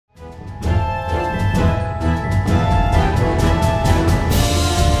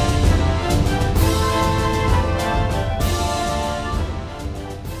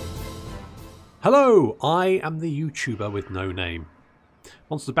Hello, I am the YouTuber with no name.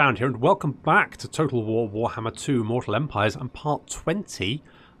 Monster Bound here, and welcome back to Total War Warhammer 2 Mortal Empires and part 20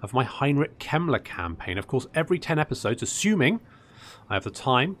 of my Heinrich Kemmler campaign. Of course, every 10 episodes, assuming I have the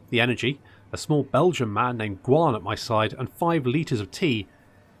time, the energy, a small Belgian man named Guan at my side, and 5 litres of tea,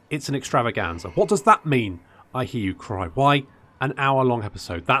 it's an extravaganza. What does that mean? I hear you cry. Why? An hour-long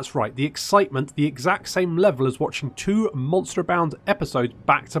episode. That's right, the excitement, the exact same level as watching 2 Monster Bound episodes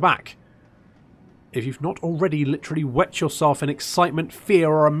back-to-back. If you've not already literally wet yourself in excitement, fear,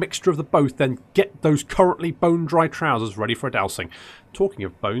 or a mixture of the both, then get those currently bone-dry trousers ready for a dousing. Talking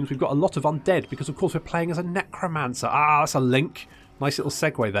of bones, we've got a lot of undead, because of course we're playing as a necromancer. Ah, that's a link. Nice little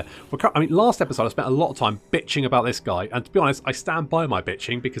segue there. I mean, last episode I spent a lot of time bitching about this guy, and to be honest, I stand by my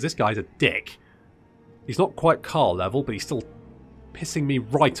bitching, because this guy's a dick. He's not quite Carl level, but he's still pissing me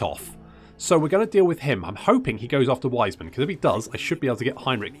right off. So we're going to deal with him. I'm hoping he goes after Wiseman, because if he does, I should be able to get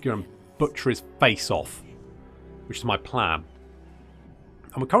Heinrich to butcher his face off, which is my plan.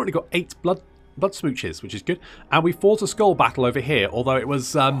 And we've currently got 8 blood smooches, which is good. And we fought a skull battle over here, although it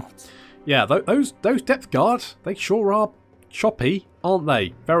was, yeah, those depth guard, they sure are choppy, aren't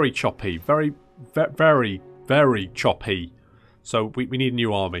they? Very choppy, very choppy. So we need a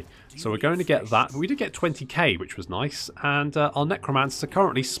new army. So we're going to get that. We did get 20k, which was nice. And our necromancers are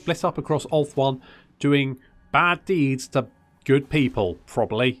currently split up across Ulth1, doing bad deeds to good people,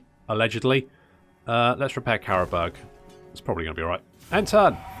 probably. Allegedly. Let's repair Karabag. It's probably going to be alright. And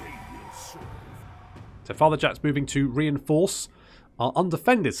turn! So Father Jack's moving to reinforce our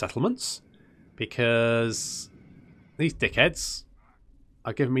undefended settlements, because these dickheads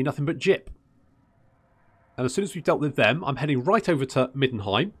are giving me nothing but jip. And as soon as we've dealt with them, I'm heading right over to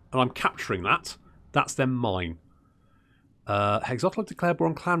Middenheim, and I'm capturing that. That's then mine. Hexotl declared war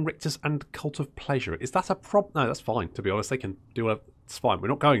on Clan Richter's and Cult of Pleasure. Is that a problem? No, that's fine, to be honest. They can do whatever. It's fine. We're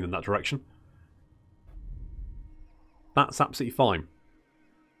not going in that direction. That's absolutely fine.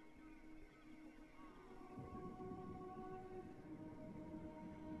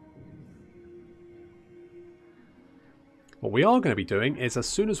 What we are going to be doing is, as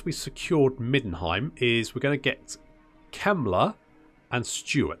soon as we secured Middenheim, is we're going to get Kemmler and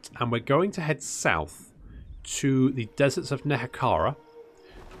Stuart, and we're going to head south to the deserts of Nehekara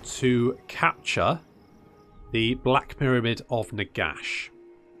to capture the Black Pyramid of Nagash.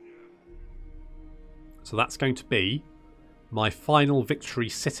 So that's going to be my final victory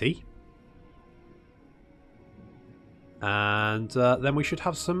city. And then we should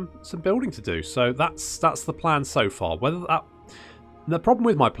have some building to do. So that's the plan so far. Whether that... The problem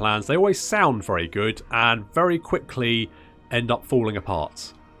with my plans, they always sound very good and very quickly end up falling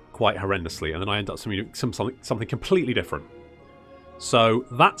apart quite horrendously, and then I end up something completely different. So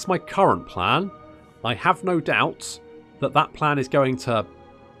that's my current plan. I have no doubt that that plan is going to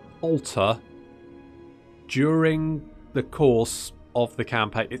alter during the course of the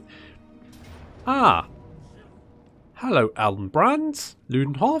campaign. Ah! Hello, Aldenbrand.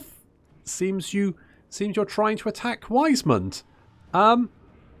 Ludenhof. Seems you're trying to attack Wiseman.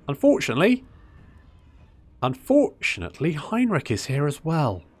 Unfortunately, Heinrich is here as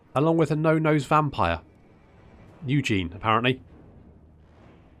well, along with a no-nose vampire. Eugene, apparently.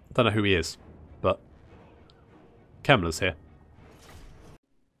 I don't know who he is, but Kemmler's here.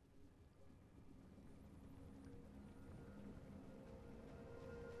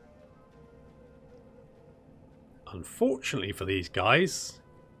 Unfortunately for these guys,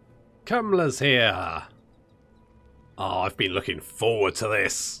 Kemmler's here. Oh, I've been looking forward to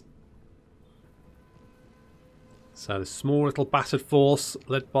this. So the small little battered force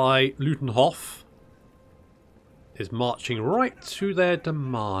led by Ludenhof is marching right to their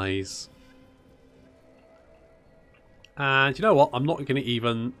demise. And you know what? I'm not going to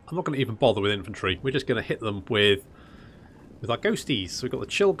even bother with infantry. We're just going to hit them with our ghosties. So we've got the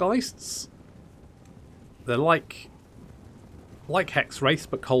Chillgeists. They're like Hex Wraiths,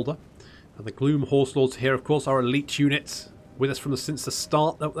 but colder. And the Gloom Horse Lords here, of course, are elite units with us since the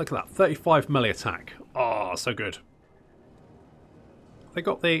start. Look at that, 35 melee attack. Oh, so good. They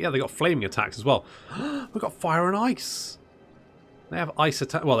got flaming attacks as well. We've got fire and ice. They have ice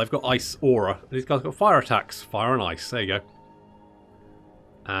attack. Well, they've got ice aura. These guys have got fire attacks, fire and ice. There you go.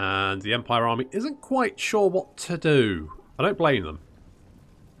 And the Empire army isn't quite sure what to do. I don't blame them.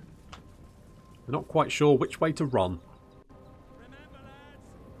 They're not quite sure which way to run.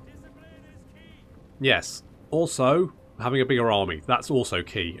 Yes. Also, having a bigger army. That's also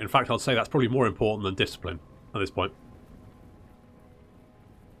key. In fact, I'd say that's probably more important than discipline at this point.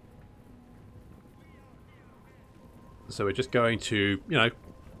 So we're just going to, you know,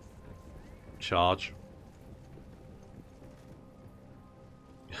 charge.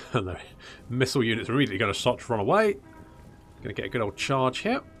 And the missile units are immediately going to start to run away. Going to get a good old charge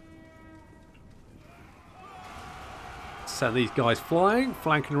here. Send these guys flying,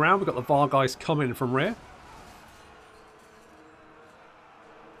 flanking around. We've got the VAR guys coming from rear.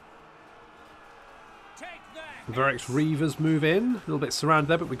 Varix Reavers move in. A little bit surrounded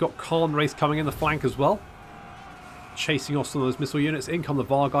there, but we've got Khan Race coming in the flank as well. Chasing off some of those missile units. In come the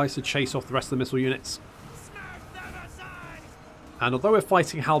VAR guys to chase off the rest of the missile units. And although we're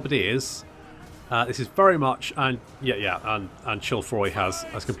fighting halberdiers, this is very much, and Chilfroy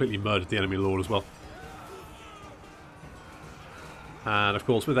has completely murdered the enemy lord as well. And of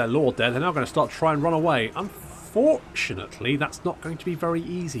course, with their lord dead, they're now going to start to try and run away. Unfortunately, that's not going to be very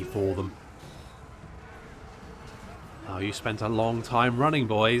easy for them. Oh, you spent a long time running,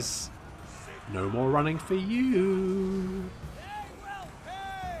 boys. No more running for you.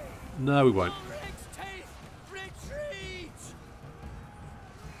 No, we won't.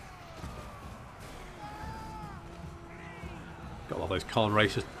 Got a lot of those Khan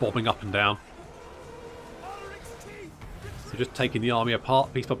racers bobbing up and down. So just taking the army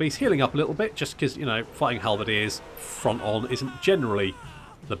apart piece by piece, healing up a little bit, just because, you know, fighting halberdiers front on isn't generally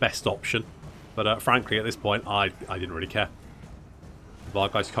the best option. But frankly, at this point, I didn't really care. The VAR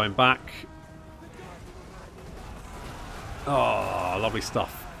guys coming back. Oh, lovely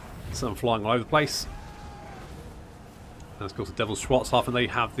stuff. Some flying all over the place. And of course, the Devil's Schwarzhafen, and they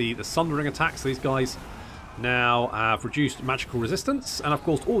have the Sundering attacks. These guys now have reduced magical resistance, and of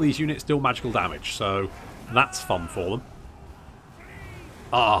course, all these units deal magical damage. So that's fun for them.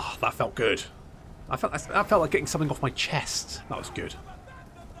 Ah, that felt good. I felt like getting something off my chest. That was good.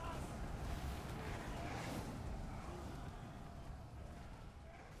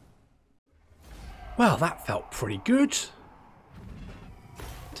 Well, that felt pretty good,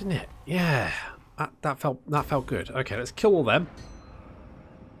 didn't it? Yeah, that felt good. Okay, let's kill all them.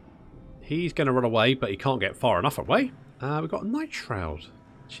 He's going to run away, but he can't get far enough away. We've got a Night Shroud,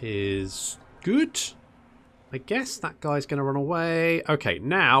 which is good. I guess that guy's going to run away. Okay,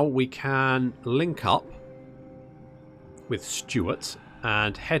 now we can link up with Stuart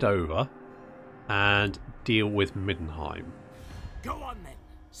and head over and deal with Middenheim. Go on then,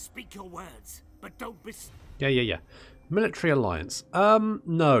 speak your words. But don't be... Yeah. Military alliance.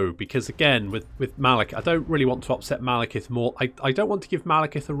 No, because again, with Malekith, I don't really want to upset Malekith more. I don't want to give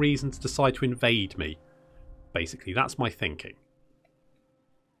Malekith a reason to decide to invade me. Basically, that's my thinking.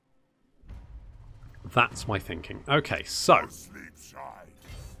 That's my thinking. Okay, so...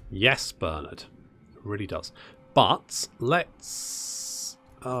 Yes, Bernard. It really does. But, let's...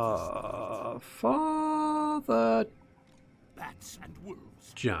 Father... Bats and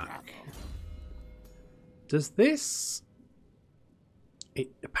wolves. Jack... Does this...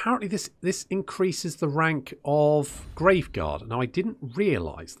 apparently this increases the rank of Graveguard. Now, I didn't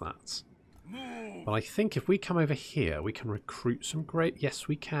realise that. But I think if we come over here, we can recruit some great... Yes,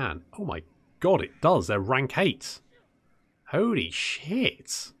 we can. Oh my god, it does. They're rank 8. Holy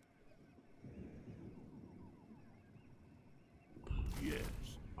shit.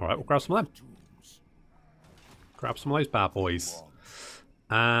 Alright, we'll grab some of them. Grab some of those bad boys.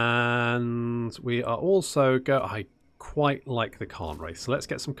 And we are also I quite like the Khan Wraith, so let's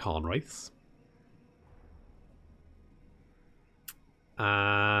get some Khan Wraiths.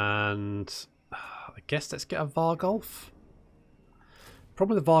 And I guess let's get a Vargolf.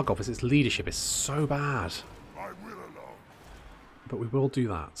 Problem with the Vargolf is its leadership is so bad. But we will do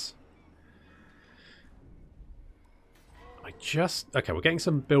that. Okay, we're getting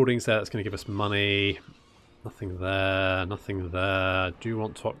some buildings there that's going to give us money. Nothing there, nothing there. Do you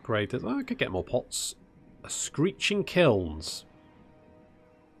want to upgrade it? Oh, I could get more pots. A Screeching Kilns.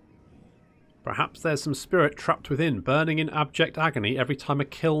 Perhaps there's some spirit trapped within, burning in abject agony every time a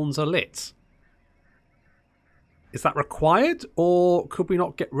kilns are lit. Is that required? Or could we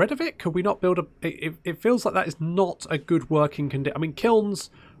not get rid of it? Could we not build a... It feels like that is not a good working condition. I mean, kilns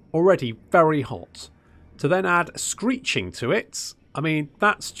already very hot. To then add screeching to it, I mean,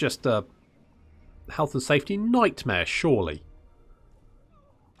 that's just a... health and safety nightmare, surely.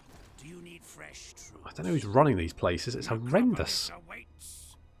 Do you need fresh troops? I don't know who's running these places. It's horrendous.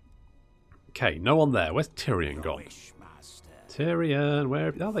 Okay, no one there. Where's Tyrion gone? Tyrion,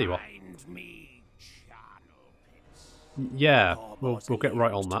 where? Oh, there you are. Yeah, we'll get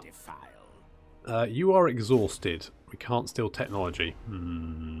right on that. You are exhausted. We can't steal technology.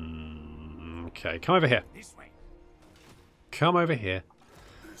 Okay, come over here. Come over here.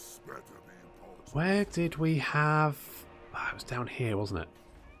 Where did we have... Oh, it was down here, wasn't it?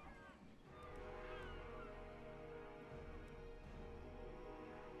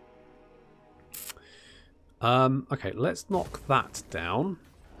 Okay, let's knock that down.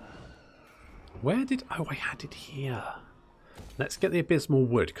 Where did... Oh, I had it here. Let's get the abysmal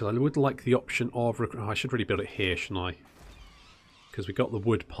wood, because I would like the option of... Oh, I should really build it here, shouldn't I? Because we got the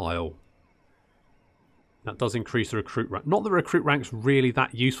wood pile. That does increase the recruit rank. Not that the recruit rank's really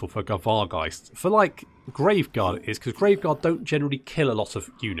that useful for Vargeist. For, like, Graveguard it is, because Graveguard don't generally kill a lot of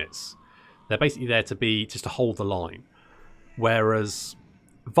units. They're basically there to be... just to hold the line. Whereas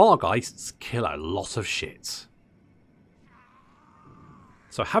Vargeists kill a lot of shit.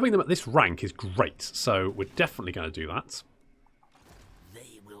 So having them at this rank is great. So we're definitely going to do that.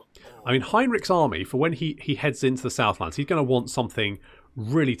 I mean, Heinrich's army, for when he heads into the Southlands, he's going to want something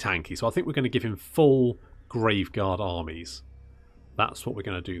really tanky. So I think we're going to give him full Graveguard armies. That's what we're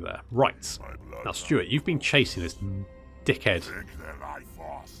going to do there. Right. Now, Stuart, you've been chasing this dickhead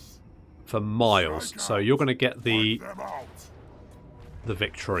for miles. So you're going to get the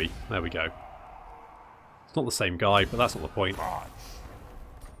victory. There we go. It's not the same guy, but that's not the point.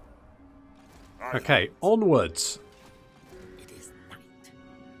 Okay, onwards.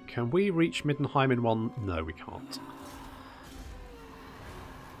 Can we reach Middenheim in one? No, we can't.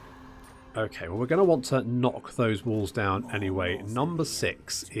 Okay, well, we're going to want to knock those walls down anyway. Number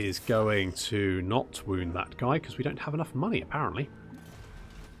 6 is going to not wound that guy because we don't have enough money, apparently.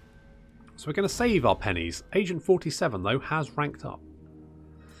 So we're going to save our pennies. Agent 47, though, has ranked up.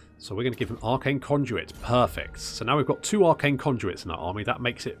 So we're going to give him Arcane Conduit. Perfect. So now we've got 2 Arcane Conduits in our army. That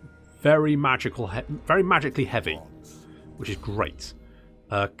makes it very magically heavy, which is great.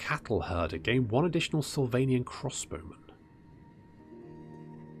 Cattle Herder. Gain 1 additional Sylvanian Crossbowman.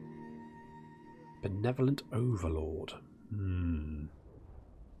 Benevolent Overlord.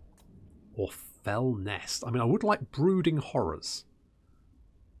 Or Fell Nest. I mean, I would like Brooding Horrors.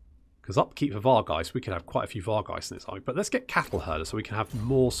 Because upkeep for Vargeist, we could have quite a few Vargeist in this army. But let's get Cattle Herder so we can have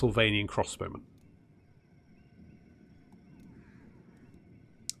more Sylvanian Crossbowmen.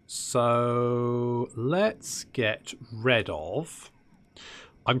 So let's get rid of...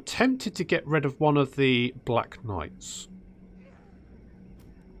 I'm tempted to get rid of one of the Black Knights.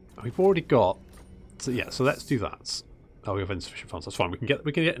 We've already got... So yeah, so let's do that. Oh, we have insufficient funds. That's fine. We can get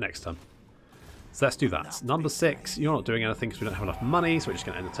it next turn. So let's do that. Number 6, you're not doing anything because we don't have enough money, so we're just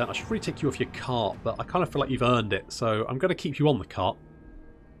going to end the turn. I should really take you off your cart, but I kind of feel like you've earned it, so I'm going to keep you on the cart.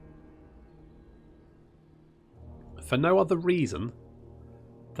 For no other reason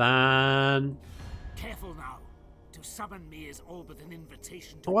than... Careful now. To summon me is all but an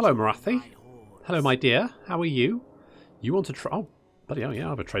invitation to... Oh, hello, Marathi. Hello, my dear. How are you? You want to try... Oh, bloody hell, yeah,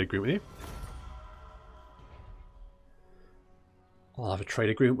 I'll have a trade agreement with you. I'll have a trade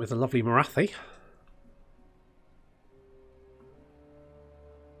agreement with the lovely Marathi.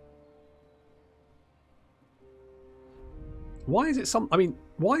 Why is it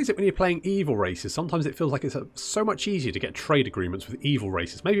why is it when you're playing evil races, sometimes it feels like it's so much easier to get trade agreements with evil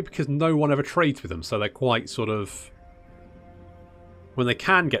races? Maybe because no one ever trades with them, so they're quite sort of... When they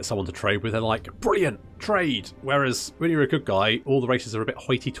can get someone to trade with, they're like, brilliant, trade! Whereas when you're a good guy, all the races are a bit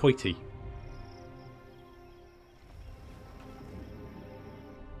hoity-toity.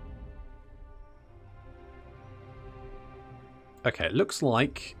 Okay, it looks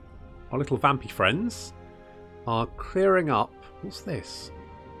like our little vampy friends are clearing up... What's this?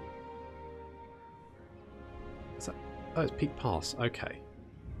 Is that... Oh, it's Peak Pass. Okay.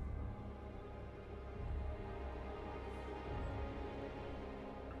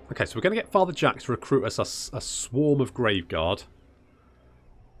 Okay, so we're going to get Father Jack to recruit us a swarm of Graveguard.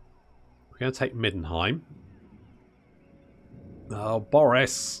 We're going to take Middenheim. Oh,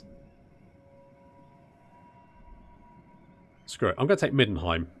 Boris! Screw it. I'm going to take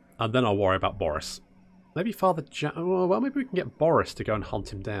Middenheim, and then I'll worry about Boris. Maybe Father Jack... Well, maybe we can get Boris to go and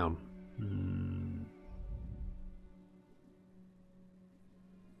hunt him down.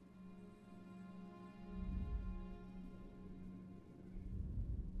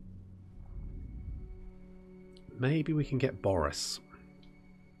 Maybe we can get Boris.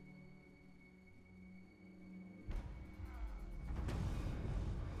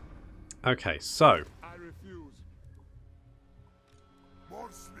 Okay, so... I refuse. More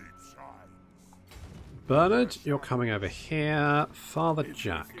sleep shines. Bernard, you're coming over here. Father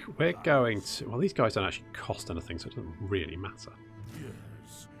Jack, we're going to... Well, these guys don't actually cost anything, so it doesn't really matter.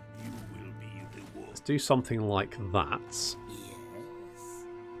 Yes, you will be rewarded. Let's do something like that. Yes.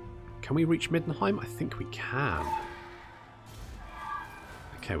 Can we reach Middenheim? I think we can.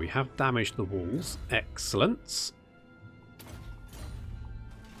 Okay, we have damaged the walls. Excellent.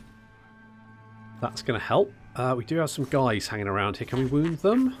 That's going to help. We do have some guys hanging around here. Can we wound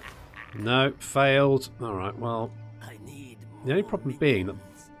them? No, failed. Alright, well... I need The only problem being that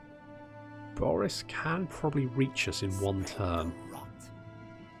Boris can probably reach us in one turn.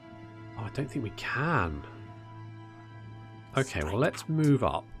 Oh, I don't think we can. Okay, well, let's move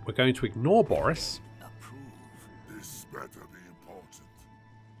up. We're going to ignore Boris. This better be important.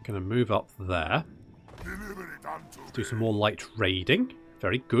 Going to move up there. Deliver it unto Let's do some more light raiding.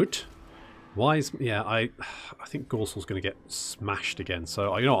 Very good. Why is... Yeah, I think Gorsal's going to get smashed again.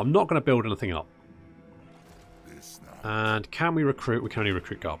 So, you know what, I'm not going to build anything up. this now. And can we recruit? We can only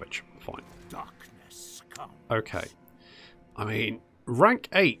recruit garbage. Fine. Darkness come. Okay. I mean, rank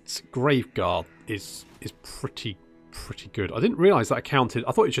 8 Graveguard is pretty good. I didn't realise that counted.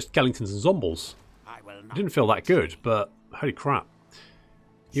 I thought it was just skeletons and zombies. I will It not. didn't feel that good, but holy crap.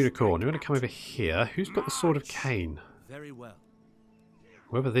 Unicorn, you're going to come over here. Who's got the Sword of Cain? Very well.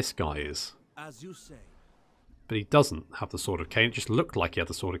 Whoever this guy is. As you say. But he doesn't have the Sword of Cain. It just looked like he had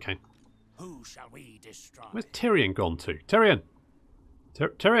the Sword of Cain. Who shall we destroy? Where's Tyrion gone to? Tyrion!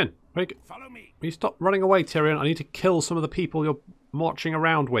 Tyrion! Follow me. Will you stop running away, Tyrion? I need to kill some of the people you're marching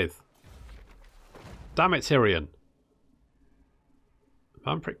around with. Damn it, Tyrion.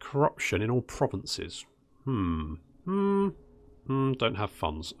 Vampiric corruption in all provinces. Don't have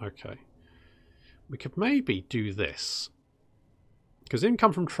funds. Okay. We could maybe do this. Because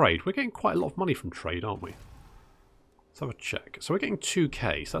income from trade, we're getting quite a lot of money from trade, aren't we? Let's have a check. So we're getting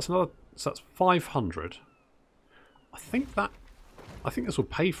 2k, so that's another, so that's 500. I think this will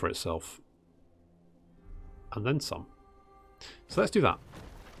pay for itself. And then some. So let's do that.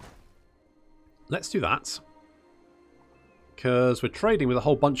 Let's do that. Because we're trading with a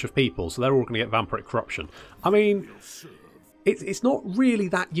whole bunch of people, so they're all going to get vampiric corruption. I mean, it's not really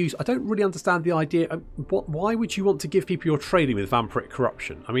that useful. I don't really understand the idea. Why would you want to give people you're trading with vampiric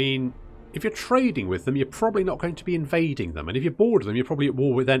corruption? I mean, if you're trading with them, you're probably not going to be invading them. And if you're bored of them, you're probably at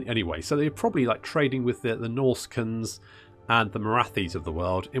war with them anyway. So you're probably like trading with the Norskans and the Marathis of the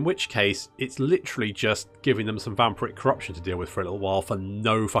world. In which case, it's literally just giving them some vampiric corruption to deal with for a little while for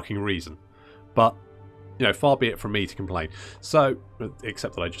no fucking reason. But... you know, far be it from me to complain. So,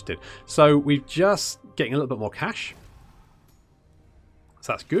 except that I just did. So, we're just getting a little bit more cash.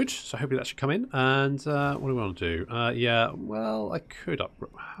 So that's good. So hopefully that should come in. And what do we want to do? Yeah, well, I could up...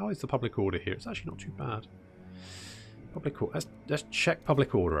 How is the public order here? It's actually not too bad. Public order. Let's check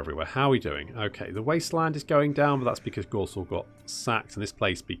public order everywhere. How are we doing? Okay, the wasteland is going down, but that's because Gorsal got sacked in this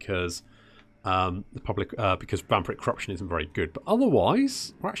place because because vampiric corruption isn't very good. But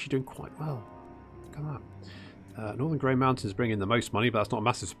otherwise, we're actually doing quite well. Look at that. Northern Grey Mountains bring in the most money, but that's not a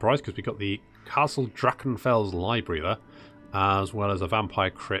massive surprise because we've got the Castle Drachenfels Library there, as well as a Vampire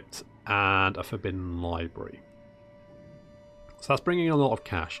Crypt and a Forbidden Library. So that's bringing in a lot of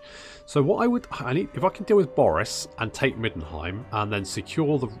cash. So what I need, if I can deal with Boris and take Middenheim and then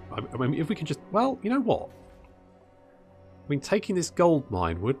secure the... I mean, if we can just... Well, you know what? I mean, taking this gold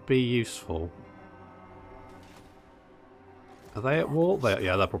mine would be useful. Are they at war?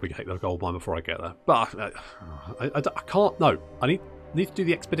 Yeah, they'll probably take the gold mine before I get there. But I can't... No, I need to do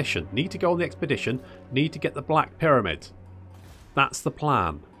the expedition. Need to go on the expedition. Need to get the Black Pyramid. That's the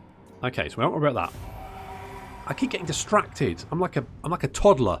plan. Okay, so we don't worry about that. I keep getting distracted. I'm like a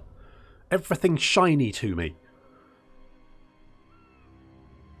toddler. Everything's shiny to me.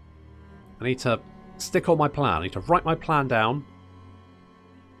 I need to stick on my plan. I need to write my plan down.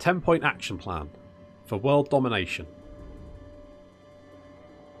 10-point action plan for world domination.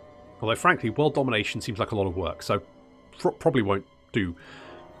 Although, frankly, world domination seems like a lot of work, so probably won't do.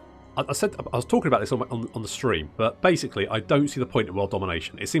 I was talking about this on the stream, but basically, I don't see the point of world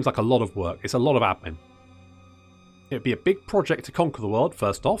domination. It seems like a lot of work. It's a lot of admin. It'd be a big project to conquer the world,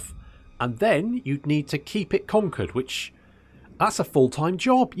 first off, and then you'd need to keep it conquered, which... That's a full-time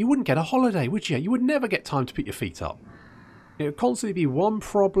job. You wouldn't get a holiday, would you? You would never get time to put your feet up. It would constantly be one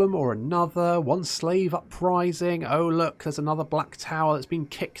problem or another, one slave uprising. Oh, look, there's another black tower that's been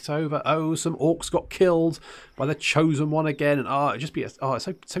kicked over. Oh, some orcs got killed by the chosen one again. And it'd just be, it's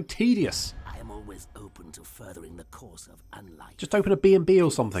so tedious. I am always open to furthering the course of unlight. Just open a B&B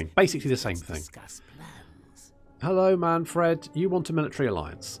or something. Basically the same thing. Discuss plans. Hello, Manfred. You want a military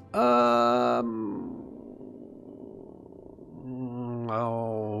alliance? Oh,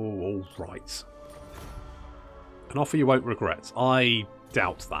 all right. An offer you won't regret. I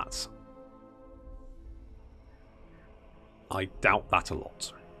doubt that. I doubt that a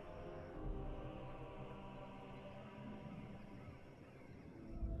lot.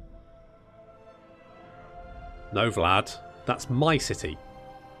 No, Vlad. That's my city.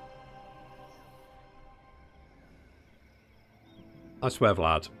 I swear,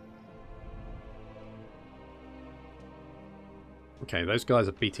 Vlad. Okay, those guys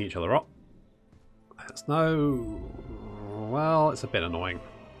are beating each other up. It's no... Well, it's a bit annoying.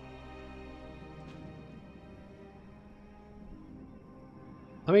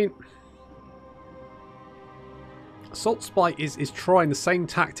 I mean, Assault Spike is trying the same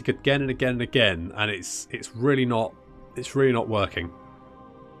tactic again and again and again, and it's really not working.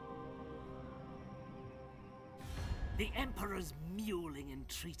 The Emperor's mewling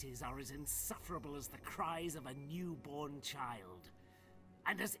entreaties are as insufferable as the cries of a newborn child,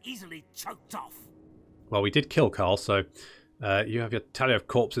 and as easily choked off. Well, we did kill Carl, so you have your tally of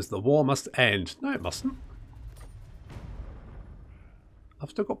corpses. The war must end. No, it mustn't. I've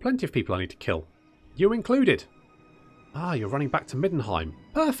still got plenty of people I need to kill. You included. Ah, you're running back to Middenheim.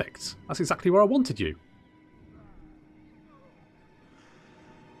 Perfect. That's exactly where I wanted you.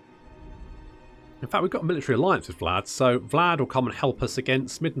 In fact, we've got a military alliance with Vlad, so Vlad will come and help us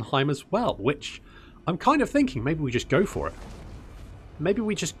against Middenheim as well, which I'm kind of thinking maybe we just go for it. Maybe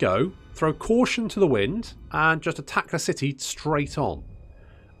we just go, throw caution to the wind, and just attack the city straight on.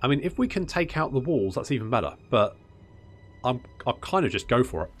 I mean, if we can take out the walls, that's even better, but I'll kind of just go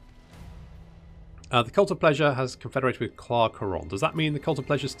for it. The Cult of Pleasure has confederated with Clark-Caron. Does that mean the Cult of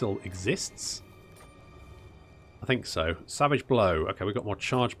Pleasure still exists? I think so. Savage Blow. Okay, we've got more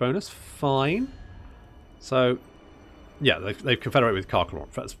charge bonus. Fine. So, yeah, they've confederated with Clark-Caron.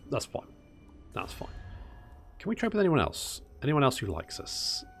 That's fine. That's fine. Can we trade with anyone else? Anyone else who likes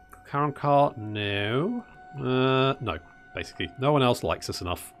us? Karancar? No. No, basically. No one else likes us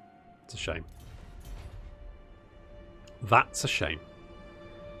enough. It's a shame. That's a shame.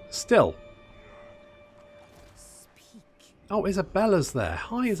 Still. Oh, Isabella's there.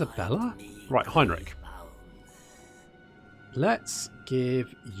 Hi, Isabella. Right, Heinrich. Let's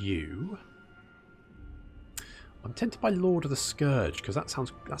give you... I'm tempted by Lord of the Scourge, because that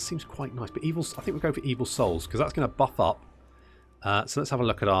seems quite nice. But evil, I think we'll go for Evil Souls, because that's going to buff up. So let's have a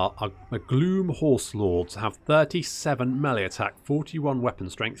look at our Gloom Horse Lords. Have 37 melee attack, 41 weapon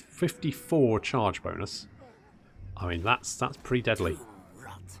strength, 54 charge bonus. I mean, that's pretty deadly.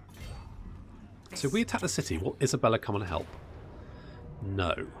 So if we attack the city, will Isabella come and help?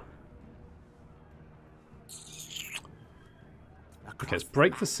 No. Okay, let's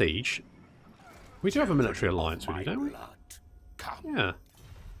break the siege. We do have a military alliance with you, don't we? Yeah. Is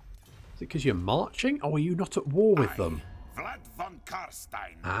it because you're marching? Oh, are you not at war with them?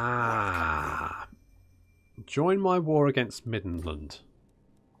 Ah. Join my war against Middenland.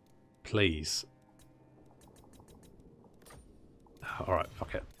 Please. Alright,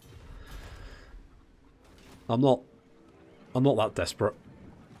 fuck it. I'm not that desperate.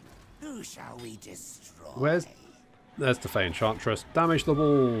 Who shall we destroy? There's the Fey Enchantress. Damage the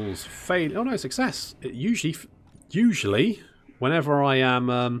walls. Fail. Oh no, success. It usually, whenever I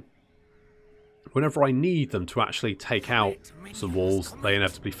am, whenever I need them to actually take out some walls, they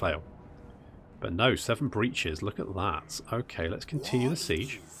inevitably fail. But no, 7 breaches. Look at that. Okay, let's continue the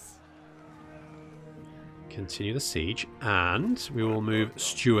siege. Continue the siege, and we will move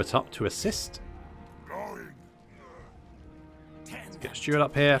Stuart up to assist. Let's get Stuart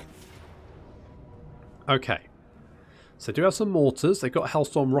up here. Okay. So do have some mortars. They've got a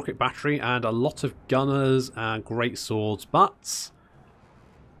Hellstorm rocket battery and a lot of gunners and great swords, but...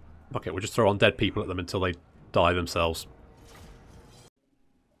 Okay, we'll just throw on dead people at them until they die themselves.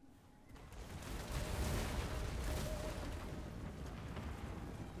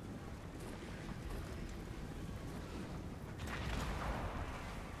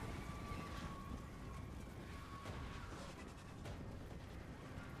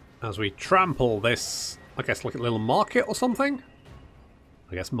 As we trample this, I guess like a little market or something?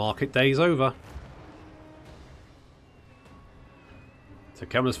 I guess market day's over. So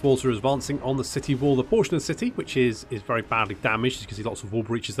Kemmler's forces are advancing on the city wall, the portion of the city which is very badly damaged. You can see lots of wall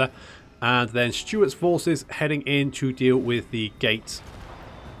breaches there. And then Stuart's forces heading in to deal with the gate.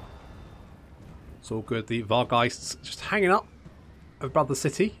 It's all good. The Vargeists just hanging up above the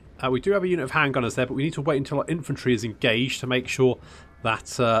city. We do have a unit of handgunners there, but we need to wait until our infantry is engaged to make sure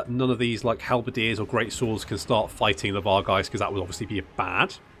that none of these like halberdiers or great swords can start fighting the Vargeist, because that would obviously be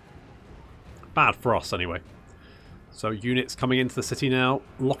bad. Bad for us anyway. So units coming into the city now,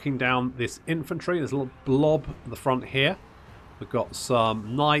 locking down this infantry. There's a little blob at the front here. We've got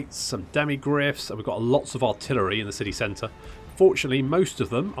some knights, some demigriffs, and we've got lots of artillery in the city centre. Fortunately, most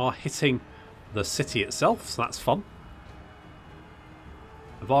of them are hitting the city itself, so that's fun.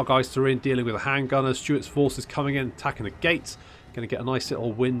 The Vargeists are in dealing with the handgunners. Stuart's forces coming in, attacking the gates. Going to get a nice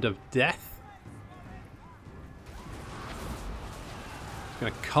little wind of death. It's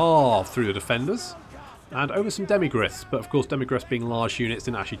going to carve through the defenders. And over some demigriffs. But of course, demigriffs being large units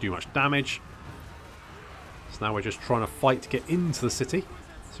didn't actually do much damage. So now we're just trying to fight to get into the city.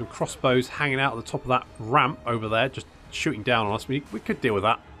 Some crossbows hanging out at the top of that ramp over there, just shooting down on us. We could deal with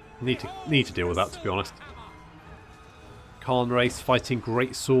that. Need to deal with that, to be honest. Khan race fighting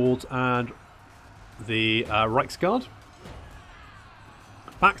great swords and the Reichsguard.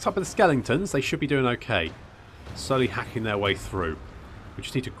 Backed up with the skeletons, they should be doing okay. Slowly hacking their way through. We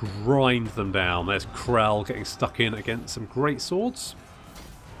just need to grind them down. There's Krell getting stuck in against some great swords.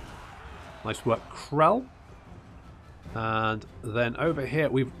 Nice work, Krell. And then over here,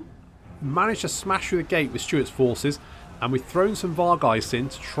 we've managed to smash through the gate with Stuart's forces, and we've thrown some Vargeists in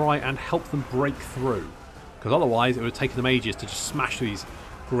to try and help them break through. Because otherwise, it would have taken them ages to just smash through these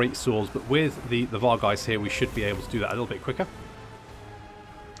great swords. But with the Vargeists here, we should be able to do that a little bit quicker.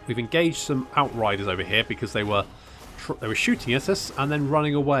 We've engaged some Outriders over here because they were shooting at us and then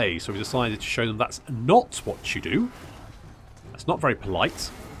running away. So we decided to show them that's not what you do. That's not very polite.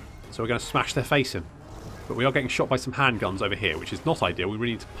 So we're going to smash their face in. But we are getting shot by some handguns over here, which is not ideal. We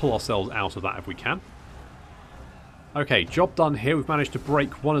really need to pull ourselves out of that if we can. Okay, job done here. We've managed to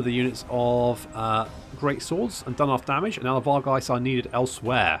break one of the units of great swords and done enough damage. And now the Vargeists are needed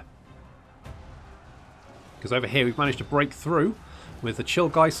elsewhere. Because over here we've managed to break through with the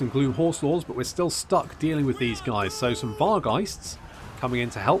Chillgeists and Gloom Horse Lords, but we're still stuck dealing with these guys. So some Vargeists coming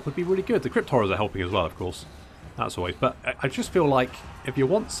in to help would be really good. The Crypt Horrors are helping as well, of course. That's always. But I just feel like if you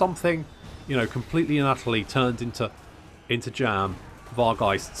want something, you know, completely and utterly turned into jam,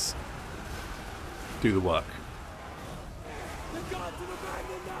 Vargeists do the work.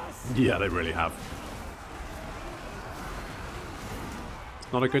 Yeah, they really have.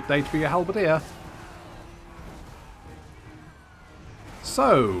 It's not a good day to be a halberdier.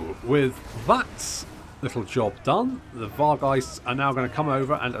 So, with that little job done, the Vargeists are now going to come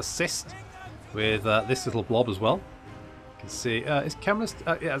over and assist with this little blob as well. You can see, is Kemmler...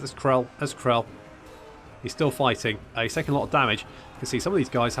 yeah, there's Krell. There's Krell. He's still fighting. He's taking a lot of damage. You can see some of these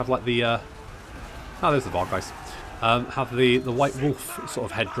guys have like the... oh, there's the Vargeists. Have the White Wolf sort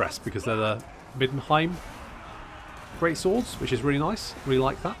of headdress because they're the Middenheim great swords, which is really nice. Really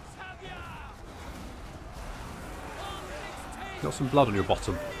like that. Got some blood on your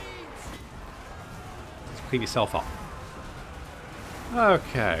bottom. Let's clean yourself up.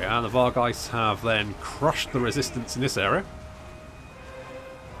 Okay, and the Vargeists have then crushed the resistance in this area.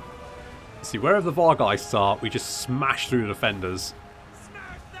 See, wherever the Vargeists are, we just smash through the defenders.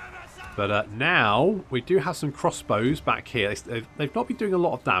 But now, we do have some crossbows back here. They've not been doing a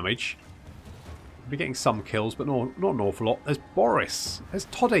lot of damage. We've been getting some kills, but not an awful lot. There's Boris. There's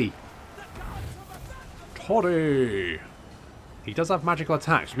Toddy. Toddy! He does have magical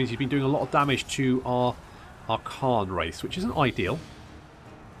attacks, which means he's been doing a lot of damage to our Khan race, which isn't ideal.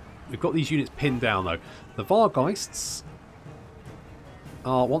 We've got these units pinned down, though. The Vargeists,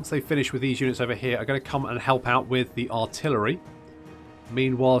 once they finish with these units over here, are going to come and help out with the artillery.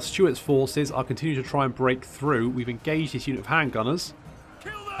 Meanwhile, Stuart's forces are continuing to try and break through. We've engaged this unit of handgunners.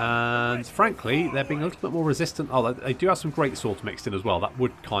 And frankly, they're being a little bit more resistant. Oh, they do have some great swords mixed in as well. That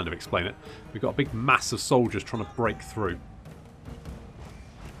would kind of explain it. We've got a big mass of soldiers trying to break through.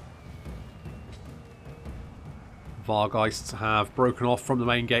 Vargeists have broken off from the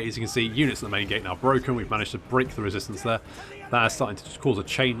main gate. As you can see, units at the main gate now broken. We've managed to break the resistance there. That is starting to cause a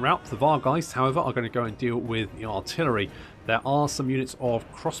chain rout. The Vargeists, however, are going to go and deal with the artillery. There are some units of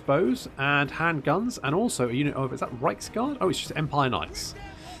crossbows and handguns, and also a unit of, is that Reichsguard? Oh, it's just Empire Knights.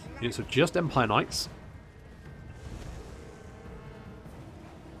 Units of just Empire Knights.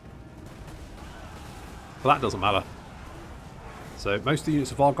 But that doesn't matter. So most of the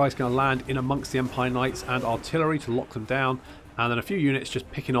units of Vargeists are going to land in amongst the Empire Knights and artillery to lock them down, and then a few units just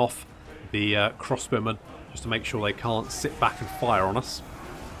picking off the crossbowmen just to make sure they can't sit back and fire on us.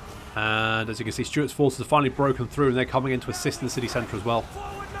 And as you can see, Stuart's forces have finally broken through, and they're coming in to assist in the city centre as well.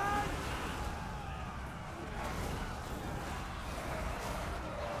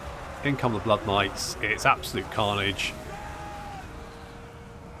 In come the Blood Knights. It's absolute carnage.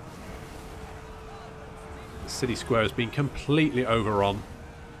 The city square has been completely overrun.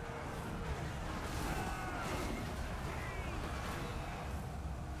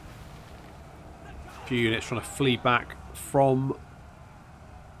 A few units trying to flee back from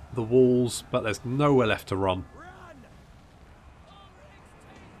the walls, but there's nowhere left to run.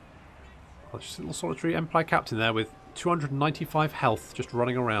 Oh, just a little solitary Empire captain there with 295 health just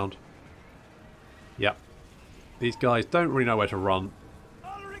running around. Yep. These guys don't really know where to run.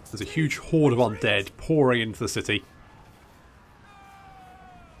 There's a huge horde of undead pouring into the city.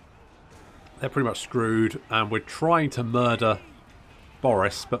 They're pretty much screwed, and we're trying to murder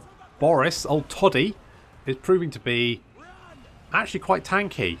Boris, but Boris, old Toddy, is proving to be actually quite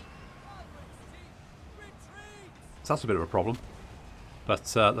tanky. So that's a bit of a problem. But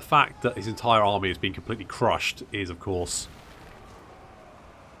the fact that his entire army has been completely crushed is, of course,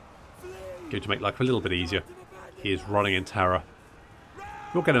 going to make life a little bit easier. He is running in terror.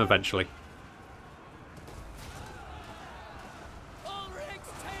 We'll get him eventually.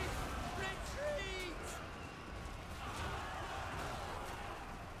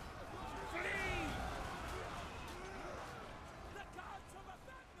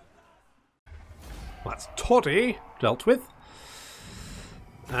 That's toddy dealt with.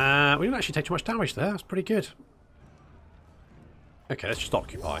 We didn't actually take too much damage there. That's pretty good. Okay, let's just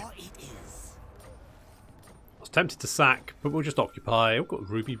occupy. I was tempted to sack, but we'll just occupy. We've got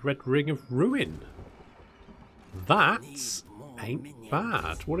Ruby Red Ring of Ruin. That ain't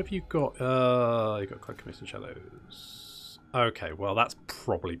bad. What have you got? You got Cloak of Mist and Shadows. Okay, well that's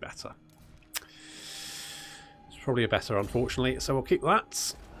probably better. It's probably a better, unfortunately. So we'll keep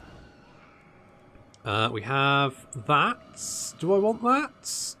that. We have that. Do I want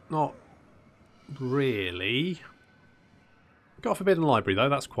that? Not really. Got a Forbidden Library though.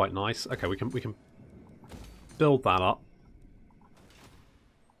 That's quite nice. Okay, we can build that up.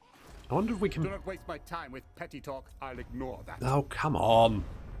 I wonder if we can... Do not waste my time with petty talk. I'll ignore that. Oh, come on.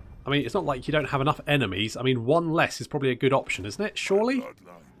 I mean, it's not like you don't have enough enemies. I mean, one less is probably a good option, isn't it? Surely?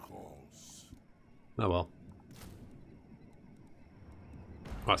 Bloodline calls. Oh, well.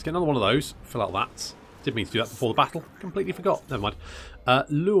 Right, let's get another one of those. Fill out that. Didn't mean to do that before the battle. Completely forgot. Never mind.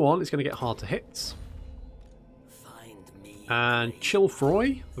 Luon is going to get hard to hit. And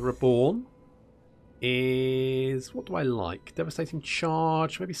Chilfroy, the Reborn, is... What do I like? Devastating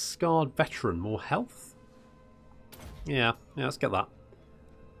Charge. Maybe Scarred Veteran. More health? Yeah, let's get that.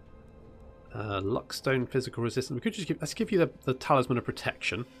 Luckstone, Physical Resistance. We could just give... Let's give you the Talisman of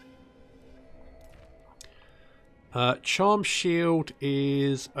Protection. Charm Shield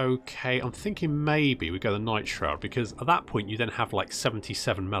is okay. I'm thinking maybe we go the Night Shroud, because at that point you then have like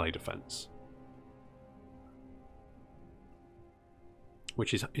 77 melee defense.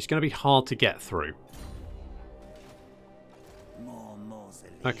 Which is it's going to be hard to get through.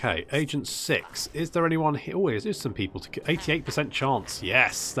 Okay, Agent 6. Is there anyone here? Oh, there's some people to 88% chance.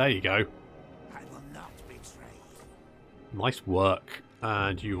 Yes, there you go. I will not betray. Nice work.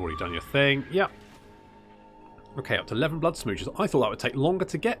 And you've already done your thing. Yep. Okay, up to 11 blood smooches. I thought that would take longer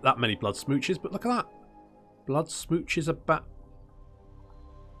to get that many blood smooches, but look at that. Blood smooches about...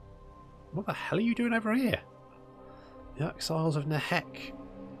 What the hell are you doing over here? The Exiles of Nehek.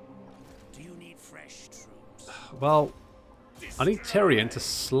 Do you need fresh troops? Well, I need Tyrion to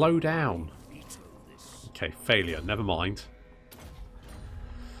slow down. Okay, failure. Never mind.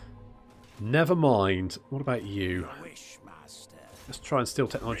 Never mind. What about you? Let's try and steal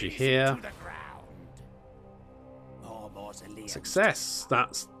technology here. Success.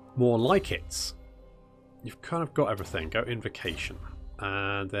 That's more like it. You've kind of got everything. Go Invocation.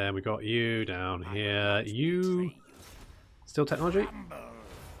 And then we got you down here. You... Still technology?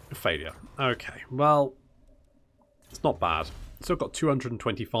 Failure. Okay, well, it's not bad. Still got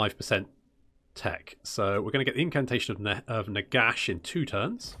 225% tech. So we're going to get the Incantation of Nagash in 2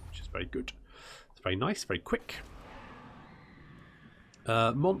 turns, which is very good. It's very nice, very quick.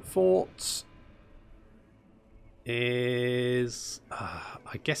 Montfort is...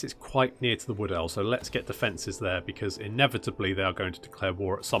 I guess it's quite near to the Wood Elves, so let's get defences there, because inevitably they are going to declare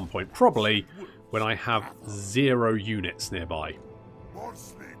war at some point. Probably when I have 0 units nearby. More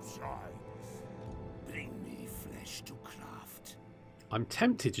sleep shines. Bring me flesh to craft. I'm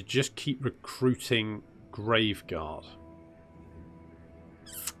tempted to just keep recruiting Graveguard.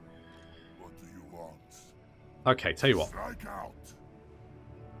 What do you want? Okay, tell you what. Strike out.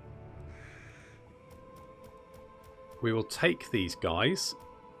 We will take these guys.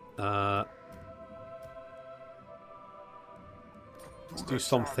 Let's do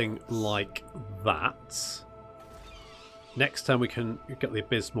something like that. Next turn we can get the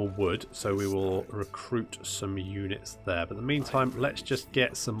Abysmal Wood, so we will recruit some units there. But in the meantime, let's just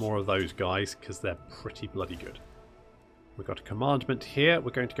get some more of those guys, because they're pretty bloody good. We've got a commandment here.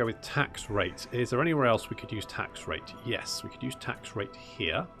 We're going to go with tax rate. Is there anywhere else we could use tax rate? Yes, we could use tax rate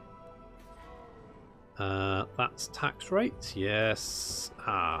here. That's tax rate. Yes.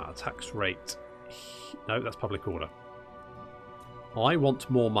 Tax rate. No, that's public order. I want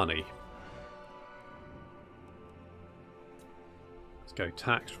more money. Let's go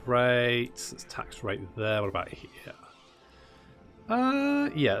tax rate. There's tax rate there. What about here?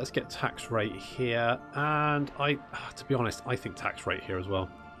 Yeah, let's get tax rate here. And to be honest, I think tax rate here as well.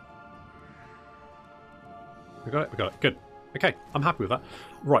 We got it. We got it. Good. Okay, I'm happy with that.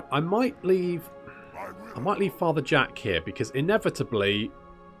 Right, I might leave Father Jack here, because inevitably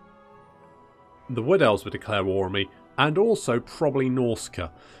the Wood Elves would declare war on me, and also probably Norsca.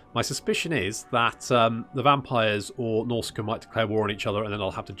 My suspicion is that the vampires or Norsca might declare war on each other, and then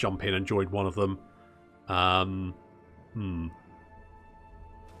I'll have to jump in and join one of them. I'll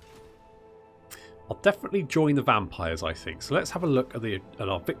definitely join the vampires, I think. So let's have a look at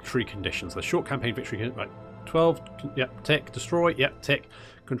our victory conditions. The short campaign victory conditions. Right. 12, yep, tick. Destroy, yep, tick.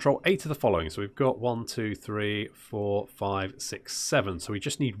 Control 8 of the following. So we've got 1, 2, 3, 4, 5, 6, 7. So we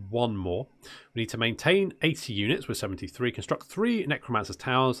just need one more. We need to maintain 80 units with 73. Construct 3 Necromancer's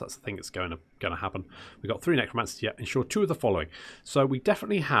Towers. That's the thing that's going to happen. We've got 3 Necromancers yet. Ensure 2 of the following. So we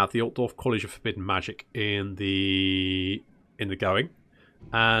definitely have the Altdorf College of Forbidden Magic in the going.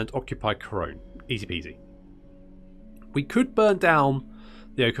 And occupy Corone. Easy peasy. We could burn down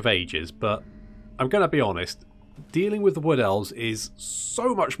the Oak of Ages, but I'm going to be honest. Dealing with the Wood Elves is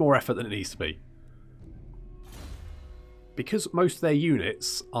so much more effort than it needs to be. Because most of their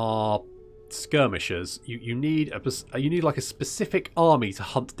units are skirmishers, you need like a specific army to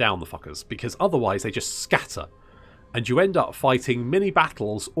hunt down the fuckers, because otherwise they just scatter. And you end up fighting mini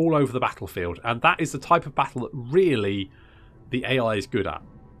battles all over the battlefield, and that is the type of battle that really the AI is good at.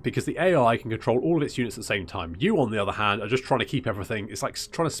 Because the AI can control all of its units at the same time. You, on the other hand, are just trying to keep everything... It's like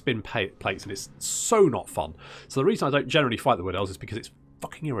trying to spin plates, and it's so not fun. So the reason I don't generally fight the Wood Elves is because it's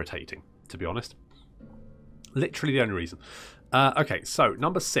fucking irritating, to be honest. Literally the only reason. Okay, so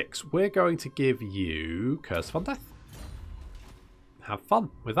number 6. We're going to give you Curse of Undeath. Have fun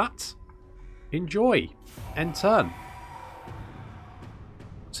with that. Enjoy. End turn.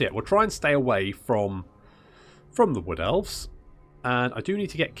 So yeah, we'll try and stay away from the Wood Elves. And I do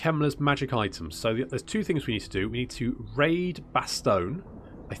need to get Kemmler's magic items. So there's 2 things we need to do. We need to raid Bastogne.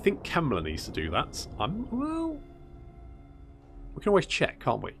 I think Kemmler needs to do that. Well, we can always check,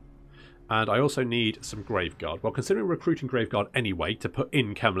 can't we? And I also need some Graveguard. Well, considering recruiting Graveguard anyway to put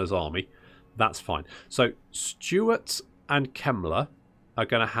in Kemmler's army, that's fine. So Stuart and Kemmler are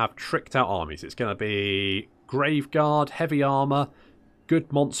going to have tricked out armies. It's going to be Graveguard, heavy armor,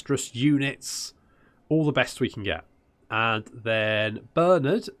 good monstrous units, all the best we can get. And then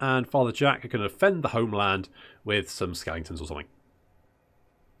Bernard and Father Jack are going to defend the homeland with some skeletons or something.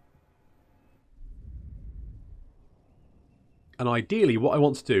 And ideally what I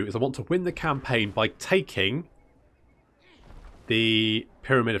want to do is I want to win the campaign by taking the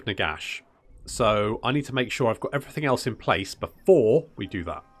Pyramid of Nagash. So I need to make sure I've got everything else in place before we do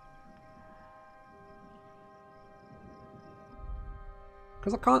that.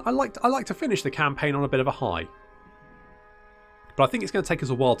 Because I like to finish the campaign on a bit of a high. But I think it's going to take us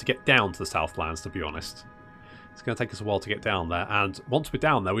a while to get down to the Southlands, to be honest. It's going to take us a while to get down there. And once we're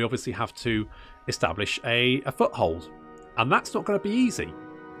down there, we obviously have to establish a foothold. And that's not going to be easy.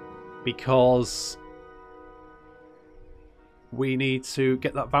 Because we need to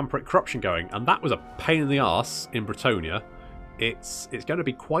get that vampiric corruption going. And that was a pain in the arse in Bretonnia. It's going to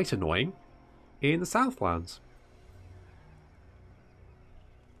be quite annoying in the Southlands.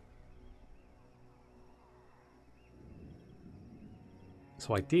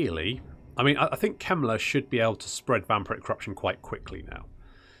 So ideally, I mean, I think Kemmler should be able to spread vampiric corruption quite quickly now.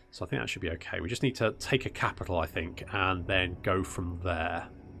 So I think that should be okay. We just need to take a capital, I think, and then go from there.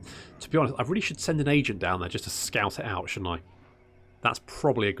 To be honest, I really should send an agent down there just to scout it out, shouldn't I? That's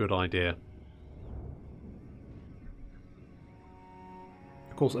probably a good idea.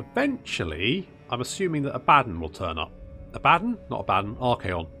 Of course, eventually, I'm assuming that Abaddon will turn up. Abaddon? Not Abaddon,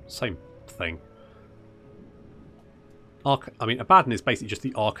 Archaon. Same thing. I mean, Abaddon is basically just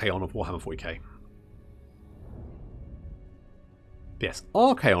the Archaon of Warhammer 40k. Yes,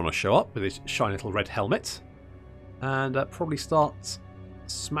 Archaon will show up with his shiny little red helmet and probably start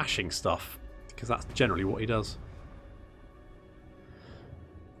smashing stuff, because that's generally what he does.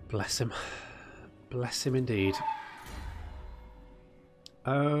 Bless him. Bless him indeed.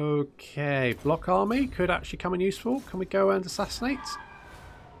 Okay, block army could actually come in useful. Can we go and assassinate?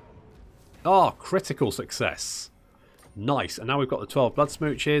 Oh, critical success. Nice, and now we've got the 12 blood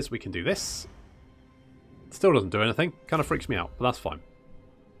smooches. We can do this. Still doesn't do anything. Kind of freaks me out, but that's fine.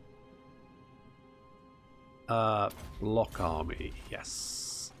 Block army,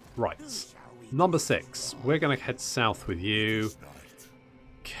 yes. Right. Number 6. We're going to head south with you.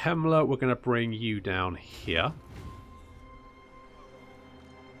 Kemmler, we're going to bring you down here.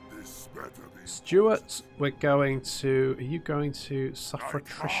 Stuart, we're going to... Are you going to suffer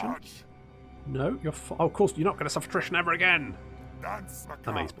attrition? No, you're... Oh, of course, you're not going to suffer attrition ever again.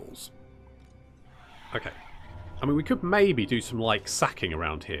 Amazeballs. Okay. I mean, we could maybe do some, like, sacking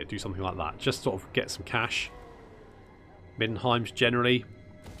around here. Do something like that. Just sort of get some cash. Middenheim's generally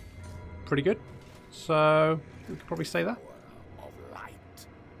pretty good. So, we could probably stay there.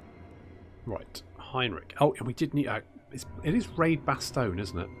 Right. Heinrich. Oh, and we did need... it is raid Bastogne,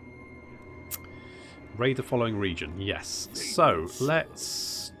 isn't it? Raid the following region. Yes. So,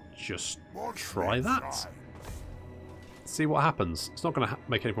 let's just try that. See what happens. It's not going to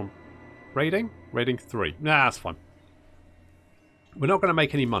make anyone... Raiding? Raiding 3. Nah, that's fine. We're not going to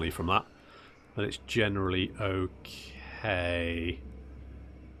make any money from that. and it's generally okay.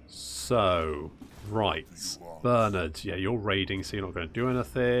 So, right. Bernard, yeah, you're raiding, so you're not going to do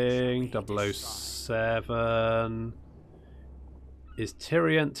anything. 007. Is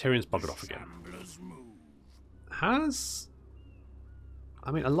Tyrion? Tyrion's buggered off again. Has...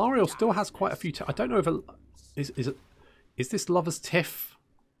 I mean, Alariel still has quite a few... I don't know if... Is this Lover's Tiff?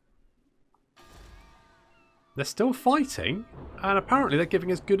 They're still fighting, and apparently they're giving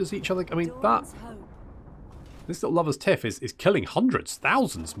as good as each other. I mean, that... This little Lover's Tiff is killing hundreds,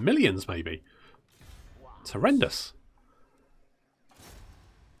 thousands, millions maybe. It's horrendous.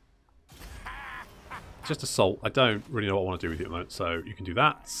 Just assault. I don't really know what I want to do with you at the moment, so you can do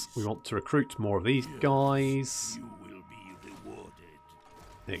that. We want to recruit more of these guys.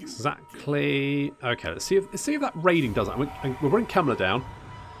 Exactly. Okay, let's see if that raiding does that. We're running Kemmler down.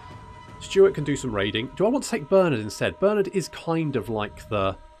 Stuart can do some raiding. Do I want to take Bernard instead? Bernard is kind of like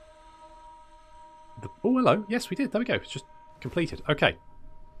the... Oh, hello. Yes, we did. There we go. It's just completed. Okay.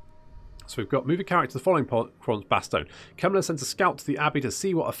 So we've got moving character to the following province, Bastogne. Kemmler sends a scout to the Abbey to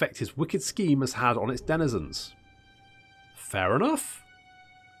see what effect his wicked scheme has had on its denizens. Fair enough.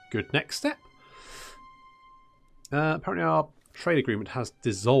 Good next step. Apparently our trade agreement has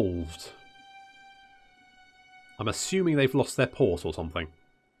dissolved. I'm assuming they've lost their port or something.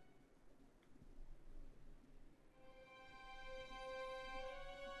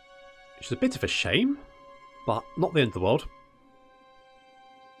 Which is a bit of a shame, but not the end of the world.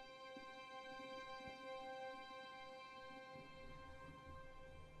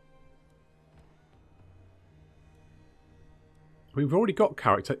 We've already got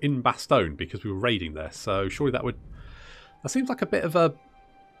character in Bastogne because we were raiding there, so surely that would... That seems like a bit of a...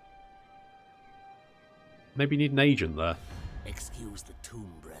 Maybe need an agent there. Excuse the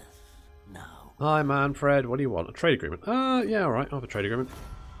tomb breath now. Hi, Manfred. What do you want? A trade agreement? Yeah, alright. I'll have a trade agreement.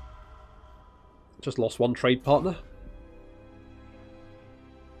 Just lost one trade partner.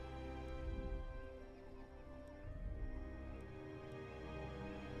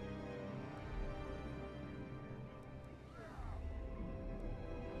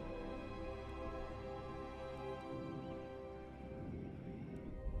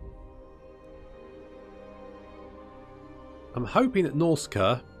 I'm hoping that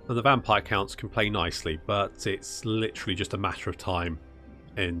Norska and the vampire counts can play nicely, but it's literally just a matter of time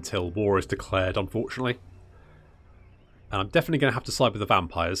until war is declared, unfortunately. And I'm definitely going to have to side with the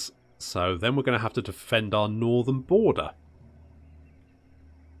vampires, so then we're going to have to defend our northern border.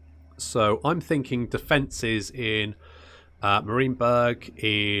 So I'm thinking defences in Marienburg,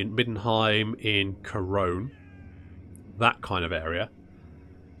 in Middenheim, in Cologne, that kind of area.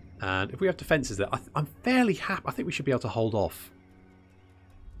 And if we have defences there, I'm fairly happy. I think we should be able to hold off.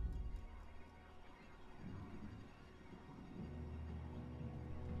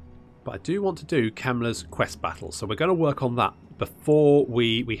 But I do want to do Kemmler's quest battle, so we're going to work on that before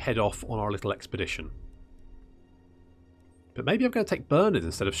we head off on our little expedition. But maybe I'm going to take Bernard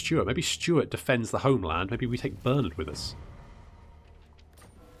instead of Stuart. Maybe Stuart defends the homeland. Maybe we take Bernard with us.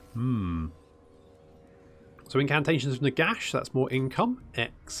 So incantations of Nagash, that's more income.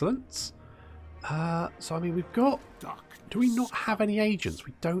 Excellent. So I mean we've got... Do we not have any agents?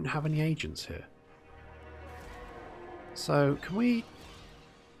 We don't have any agents here. So can we...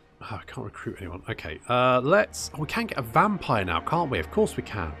 Oh, I can't recruit anyone. Okay, let's... Oh, we can get a vampire now, can't we? Of course we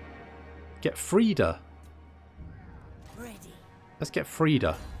can. Get Frida. Ready. Let's get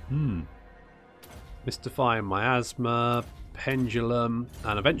Frida. Mystifying Miasma, Pendulum,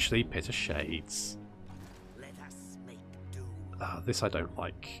 and eventually Pit of Shades. This I don't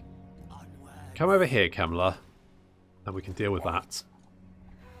like. Come over here, Kemmler, and we can deal with that.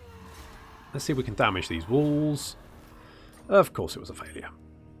 Let's see if we can damage these walls. Of course it was a failure.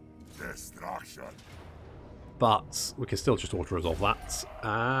 Destruction. But we can still just auto-resolve that.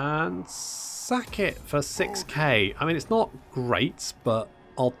 And sack it for 6k. I mean, it's not great, but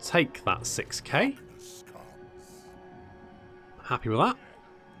I'll take that 6k. Happy with that.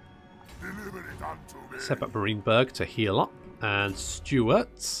 Set up Marienburg to heal up. And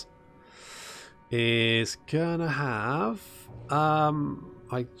Stuart is gonna have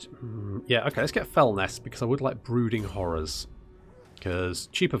yeah, okay, let's get Fellnest because I would like Brooding Horrors. Because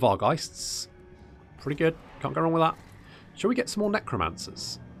cheaper Vargeists, pretty good. Can't go wrong with that. Shall we get some more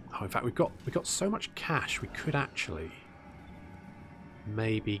Necromancers? Oh, in fact we've got so much cash we could actually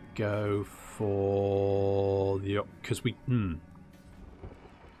maybe go for the because we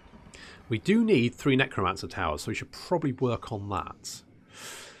do need 3 Necromancer towers, so we should probably work on that.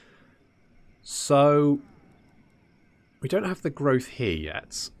 So, we don't have the growth here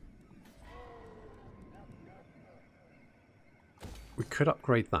yet. We could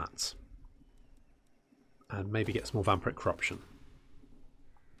upgrade that. And maybe get some more vampiric corruption.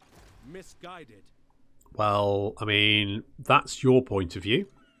 Misguided. Well, I mean, that's your point of view.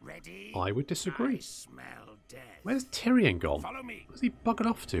 Ready? I would disagree. I smell death. Where's Tyrion gone? Follow me. Where's he buggered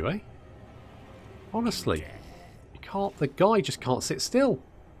off to, eh? Honestly. You can't... The guy just can't sit still.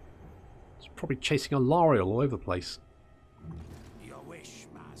 He's probably chasing a Lariel all over the place. Your wish,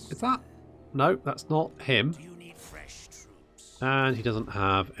 master. Is that... No, that's not him. You need fresh troops. And he doesn't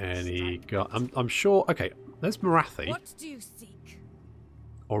have any... I'm sure... Okay, there's Marathi. What do you seek?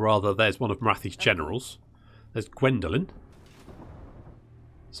 Or rather, there's one of Marathi's generals. There's Gwendolyn.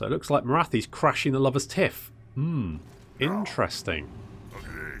 So it looks like Marathi's crashing the Lover's Tiff. Interesting.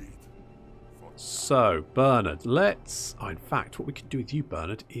 So, Bernard, let's... Oh, in fact, what we could do with you,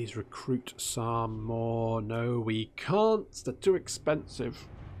 Bernard, is recruit some more... No, we can't. They're too expensive.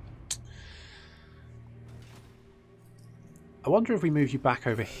 I wonder if we move you back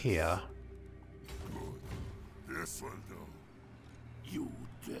over here. This will do. You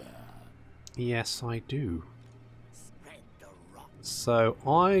dare. Yes, I do. Spread the rot. So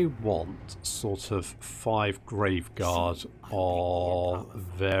I want sort of 5 Graveguard or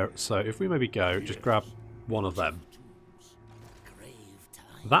there. So if we maybe go, just grab one of them. Grave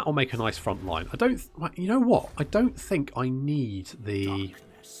time. That'll make a nice front line. I don't. You know what? I don't think I need the.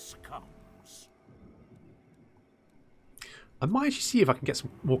 Darkness comes. I might actually see if I can get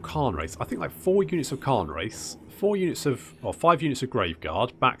some more Khan Wraiths. I think like 4 units of Khan Wraiths, 4 units of, or 5 units of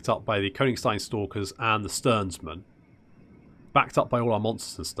Graveguard, backed up by the Konigstein Stalkers and the Sternsmen, backed up by all our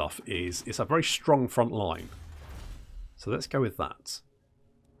monsters and stuff. It's a very strong front line. So let's go with that.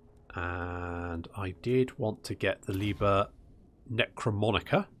 And I did want to get the Liber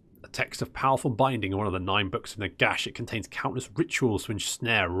Necromonica, a text of powerful binding in one of the 9 books of Nagash. It contains countless rituals to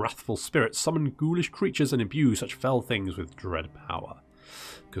ensnare wrathful spirits, summon ghoulish creatures, and imbue such fell things with dread power.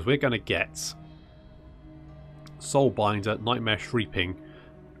 Because we're going to get Soulbinder, Nightmare Shreeping,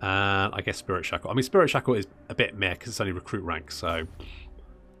 and I guess Spirit Shackle. I mean, Spirit Shackle is a bit meh because it's only recruit rank, so...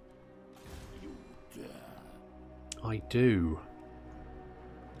 I do.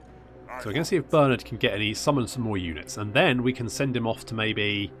 So we're going to see if Bernard can get any, summon some more units, and then we can send him off to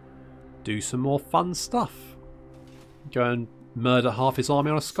maybe do some more fun stuff. Go and murder half his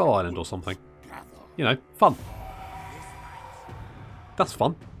army on a Skull Island or something. You know, fun. That's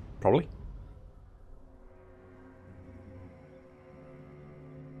fun, probably.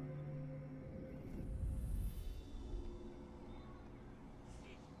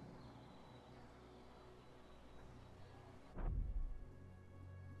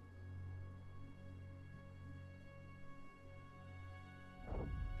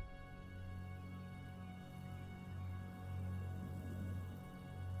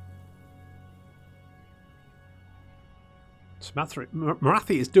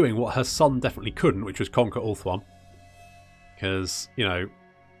 Marathi is doing what her son definitely couldn't, which was conquer Ulthuan. Because, you know,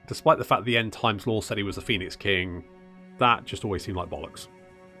 despite the fact the End Times Law said he was the Phoenix King, that just always seemed like bollocks.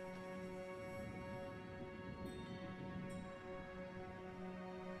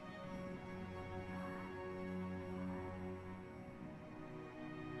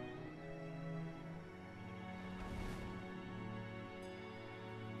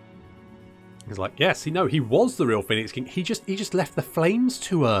 He's like, yes, you know, he was the real Phoenix King. He just left the flames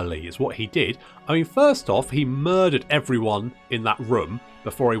too early, is what he did. I mean, first off, he murdered everyone in that room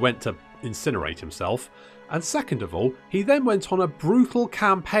before he went to incinerate himself. And second of all, he then went on a brutal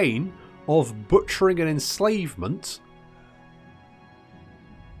campaign of butchering and enslavement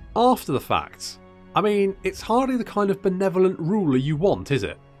after the fact. I mean, it's hardly the kind of benevolent ruler you want, is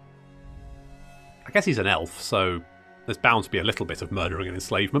it? I guess he's an elf, so there's bound to be a little bit of murdering and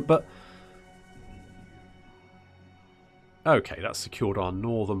enslavement, but... Okay, that's secured our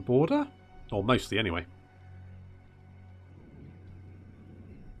northern border. Or mostly, anyway.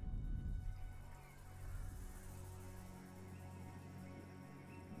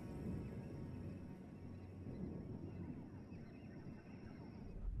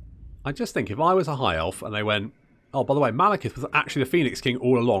 I just think if I was a high elf and they went, oh, by the way, Malekith was actually the Phoenix King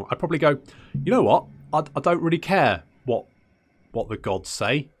all along, I'd probably go, you know what? I don't really care what the gods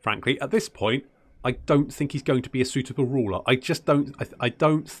say, frankly. At this point, I don't think he's going to be a suitable ruler. I just don't. I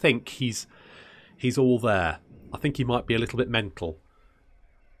don't think he's all there. I think he might be a little bit mental,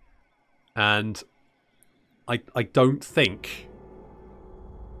 and I don't think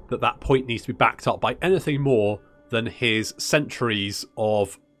that point needs to be backed up by anything more than his centuries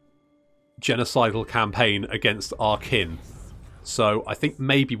of genocidal campaign against our kin. So I think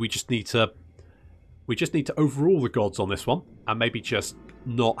maybe we just need to overrule the gods on this one, and maybe just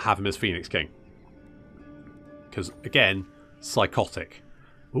not have him as Phoenix King. Because, again, psychotic.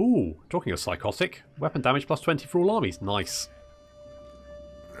 Ooh, talking of psychotic, weapon damage plus 20 for all armies. Nice.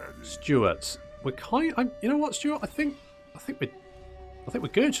 Stuart, we're you know what, Stuart? I think we're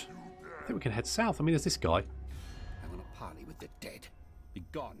good. I think we can head south. I mean, there's this guy. I want to parley with the dead. Be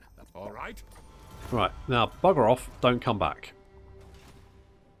gone. All right. Right, now bugger off. Don't come back.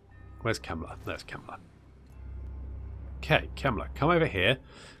 Where's Kemmler? There's Kemmler. Okay, Kemmler, come over here.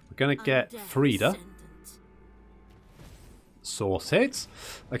 We're going to get Frida. Sorted.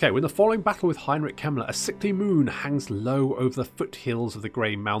 Okay, we're in the following battle with Heinrich Kemmler. A sickly moon hangs low over the foothills of the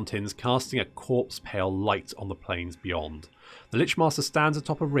Grey Mountains, casting a corpse-pale light on the plains beyond. The Lichmaster stands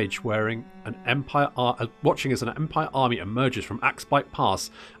atop a ridge, watching as an Empire army emerges from Axebite Pass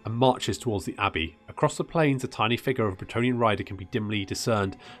and marches towards the Abbey. Across the plains, the tiny figure of a Bretonnian rider can be dimly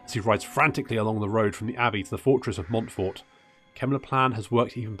discerned as he rides frantically along the road from the Abbey to the fortress of Montfort. Kemmler's plan has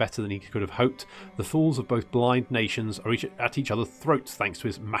worked even better than he could have hoped. The fools of both blind nations are at each other's throats thanks to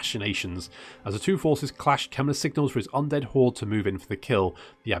his machinations. As the two forces clash, Kemmler signals for his undead horde to move in for the kill.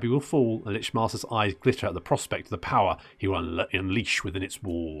 The Abbey will fall, and Lichmaster's eyes glitter at the prospect of the power he will unleash within its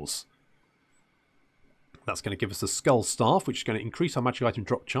walls. That's going to give us the Skull Staff, which is going to increase our magic item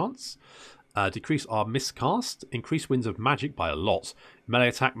drop chance. Decrease our miscast, increase winds of magic by a lot. Melee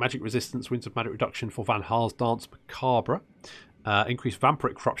attack, magic resistance, winds of magic reduction for Van Haal's Dance Macabre. Increase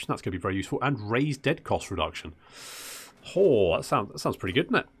vampiric corruption, that's going to be very useful. And raise dead cost reduction. Oh, that sounds pretty good,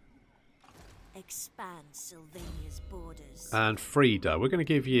 doesn't it? Expand Sylvania's borders. And Frida, we're going to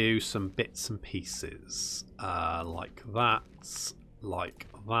give you some bits and pieces. Like that, like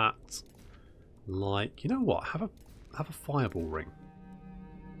that, like, you know what? Have a fireball ring.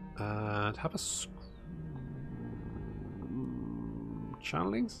 And have a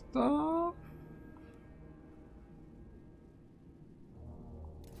channeling staff.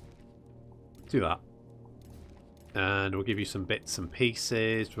 Do that. And we'll give you some bits and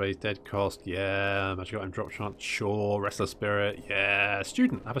pieces. Raise dead cost. Yeah. Magic item drop chance. Sure. Restless spirit. Yeah.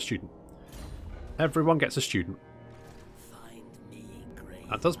 Student. Have a student. Everyone gets a student.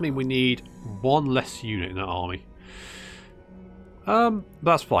 That does mean we need one less unit in our army.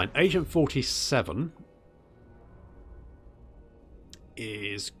 That's fine. Agent 47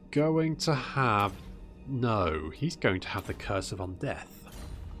 is going to have... No, he's going to have the Curse of Undeath.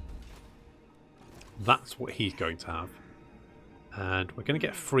 That's what he's going to have. And we're going to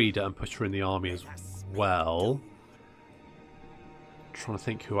get Frida and put her in the army as well. I'm trying to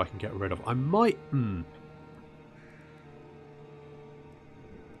think who I can get rid of. I might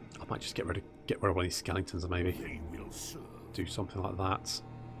just get rid of one of these skeletons, maybe. Do something like that.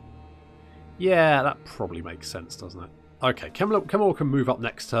 Yeah, that probably makes sense, doesn't it? Okay, Kemmler can move up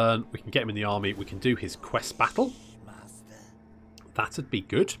next turn. We can get him in the army. We can do his quest battle. That'd be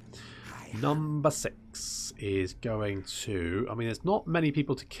good. Number 6 is going to... I mean, there's not many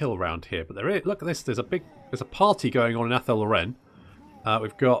people to kill around here, but there is... Look at this. There's a party going on in Athel Loren.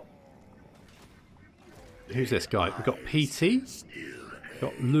 We've got... Who's this guy? We've got PT. We've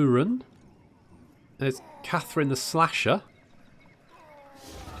got Luren. There's Catherine the Slasher.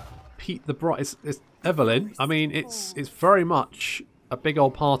 Pete the Bright. It's Evelyn. I mean, it's very much a big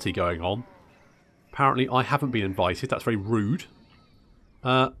old party going on. Apparently, I haven't been invited. That's very rude.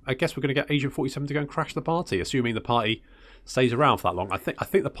 I guess we're going to get Agent 47 to go and crash the party, assuming the party stays around for that long. I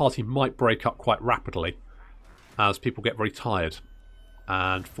think the party might break up quite rapidly as people get very tired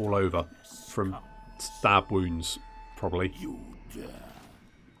and fall over from stab wounds, probably. I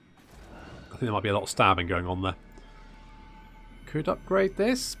think there might be a lot of stabbing going on there. Could upgrade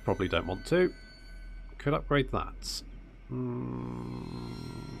this. Probably don't want to. Could upgrade that. It's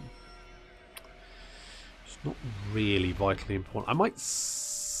not really vitally important. I might...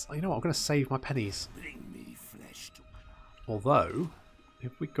 You know what? I'm going to save my pennies. Although,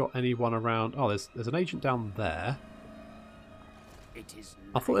 if we got anyone around... Oh, there's an agent down there.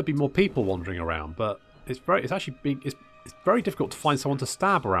 I thought there'd be more people wandering around, but it's very difficult to find someone to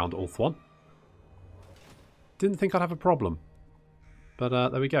stab around Ulthuan. Didn't think I'd have a problem. But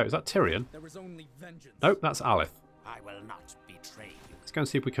there we go. Is that Tyrion? There was only vengeance. Nope, that's Alith. I will not betray you. Let's go and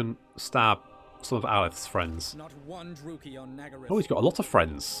see if we can stab some of Alith's friends. Not one Druki on Nagaris. Oh, he's got a lot of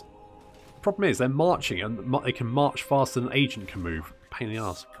friends. The problem is they're marching and they can march faster than an agent can move. Pain in the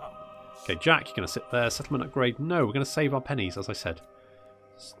ass. Okay, Jack, you're going to sit there. Settlement upgrade. No, we're going to save our pennies, as I said.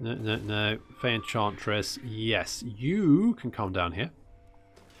 No. Fey Enchantress. Yes, you can come down here.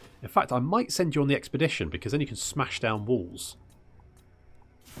 In fact, I might send you on the expedition because then you can smash down walls.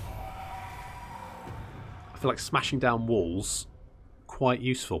 I feel like smashing down walls quite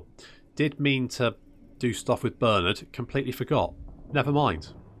useful. Did mean to do stuff with Bernard. Completely forgot. Never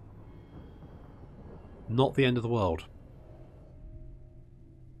mind. Not the end of the world.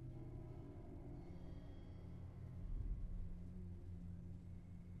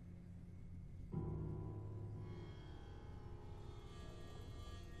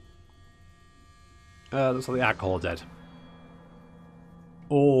 Looks like the alcohol are dead.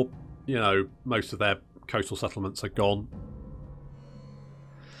 Or, you know, most of their coastal settlements are gone.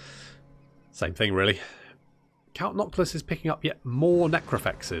 Same thing, really. Count Noctilus is picking up yet more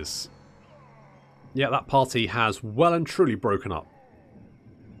Necrachs. Yeah, that party has well and truly broken up.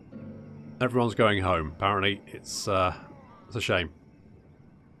 Everyone's going home. Apparently, it's a shame.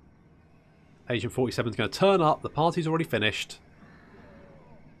 Agent 47 is going to turn up. The party's already finished.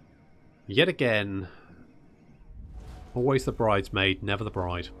 Yet again. Always the bridesmaid, never the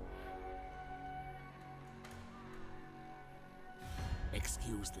bride.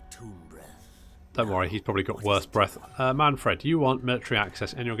 Excuse the tomb breath. Don't worry, he's probably got worse breath. Manfred, you want military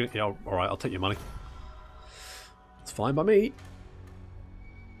access and you're going to... Yeah, alright, I'll take your money. It's fine by me.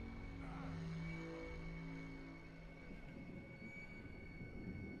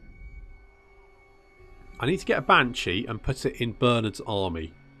 I need to get a Banshee and put it in Bernard's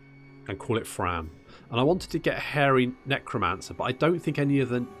army and call it Fran. And I wanted to get a hairy Necromancer, but I don't think any of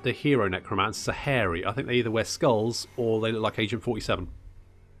the hero Necromancers are hairy. I think they either wear skulls or they look like Agent 47.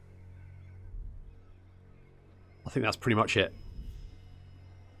 I think that's pretty much it.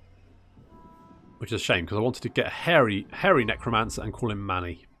 Which is a shame, because I wanted to get a hairy Necromancer and call him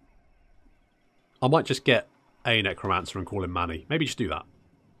Manny. I might just get a Necromancer and call him Manny. Maybe just do that.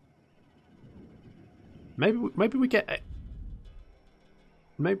 Maybe we get...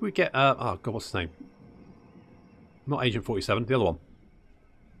 oh god, what's his name? Not Agent 47, the other one.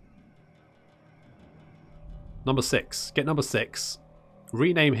 Number 6. Get number 6.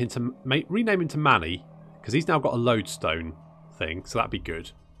 Rename him to Manny, because he's now got a lodestone thing, so that'd be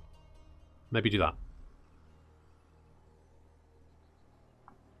good. Maybe do that.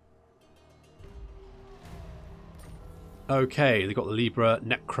 Okay, they've got the Libra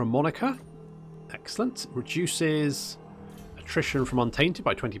Necromonica. Excellent. Reduces attrition from Untainted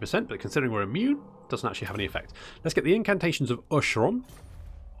by 20%, but considering we're immune, doesn't actually have any effect. Let's get the incantations of Usheron.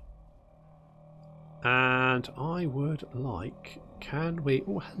 And I would like... Can we...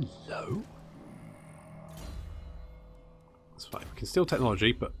 Oh, hello. That's fine. We can steal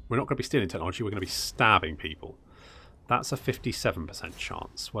technology, but we're not going to be stealing technology. We're going to be stabbing people. That's a 57%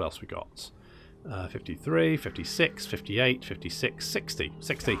 chance. What else we got? 53, 56, 58, 56, 60.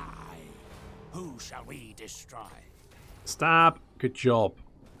 60. Who shall we destroy? Stab. Good job.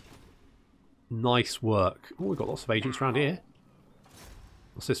 Nice work. Oh, we've got lots of agents around here.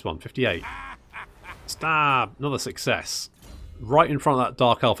 What's this one? 58. Stab. Another success. Right in front of that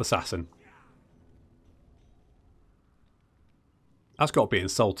Dark Elf Assassin. That's got to be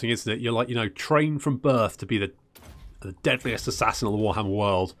insulting, isn't it? You're like, you know, trained from birth to be the deadliest assassin of the Warhammer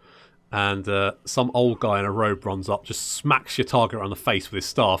world. And some old guy in a robe runs up, just smacks your target around the face with his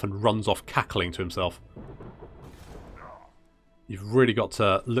staff and runs off cackling to himself. You've really got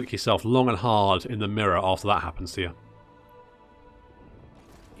to look yourself long and hard in the mirror after that happens to you.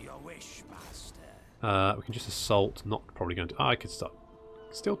 Your wish, master. We can just assault. Not probably going to... Oh, I could start.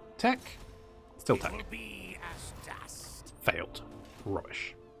 Still tech? Still tech. It will be as dust. Failed.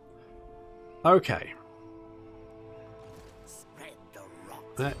 Rubbish. Okay. Spread the rot.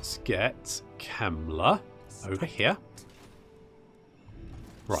 Let's get Kemmler over here.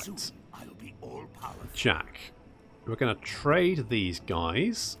 Right. Soon I'll be all powerful. Jack. We're going to trade these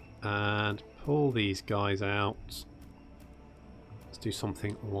guys and pull these guys out. Let's do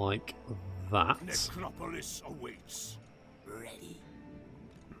something like that. Necropolis awaits. Ready.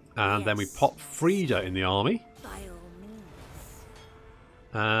 And then we pop Frida in the army. By all means.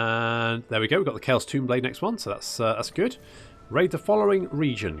 And there we go. We've got the Chaos Tombblade next one, so that's good. Raid the following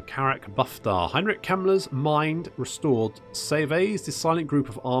region. Karak Bufdar. Heinrich Kemmler's mind restored. Surveys the silent group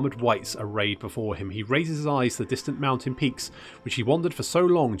of armoured wights arrayed before him. He raises his eyes to the distant mountain peaks, which he wandered for so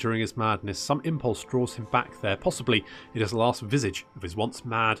long during his madness. Some impulse draws him back there. Possibly it is the last visage of his once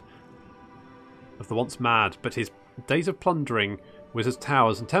mad... but his days of plundering wizards'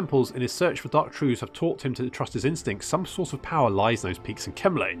 towers and temples in his search for dark truths have taught him to trust his instincts. Some source of power lies in those peaks, and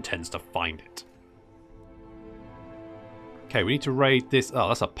Kemmler intends to find it. Okay, we need to raid this. Oh,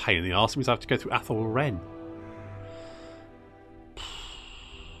 that's a pain in the arse. It means I have to go through Athol Wren.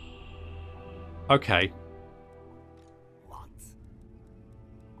 Okay. What?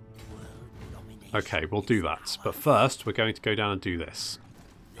 Okay, we'll do that. But first, we're going to go down and do this.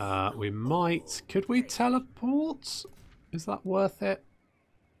 We might... Could we teleport? Is that worth it?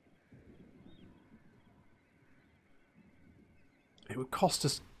 It would cost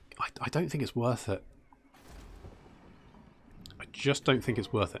us... I don't think it's worth it. I just don't think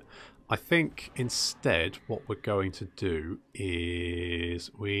it's worth it. I think instead what we're going to do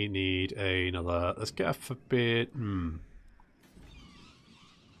is we need another... Let's get a forbid...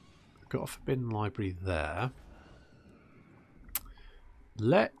 got a Forbidden Library there.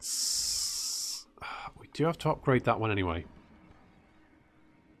 Let's... We do have to upgrade that one anyway.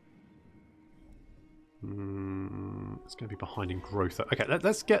 It's going to be behind in growth. Okay,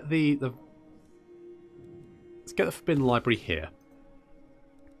 let's get let's get the Forbidden Library here.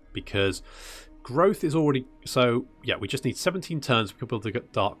 Because growth is already... So, yeah, we just need 17 turns. We can build a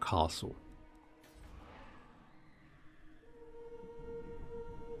Dark Castle.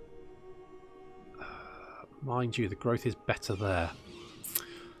 Mind you, the growth is better there.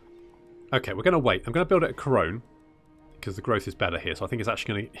 Okay, we're going to wait. I'm going to build it at Corone because the growth is better here. So I think it's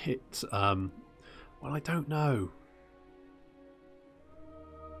actually going to hit... well, I don't know.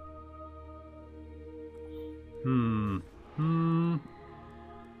 I'm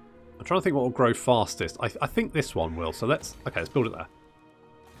trying to think what will grow fastest. I think this one will. So let's build it there.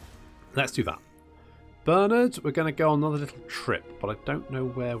 Let's do that. Bernard, we're going to go on another little trip, but I don't know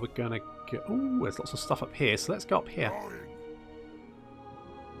where we're going to go. Oh, there's lots of stuff up here, so let's go up here.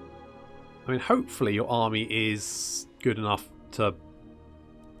 I mean, hopefully your army is good enough to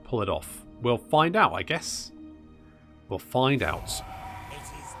pull it off. We'll find out, I guess. We'll find out.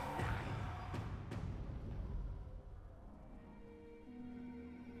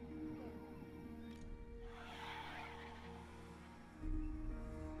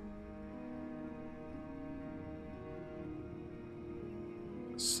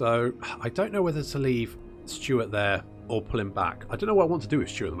 So, I don't know whether to leave Stuart there or pull him back. I don't know what I want to do with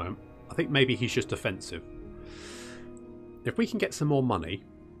Stuart at the moment. I think maybe he's just defensive. If we can get some more money...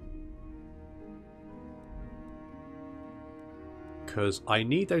 Because I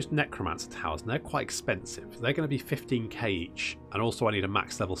need those Necromancer towers, and they're quite expensive. They're going to be 15k each, and also I need a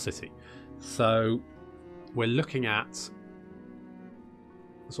max level city. So, we're looking at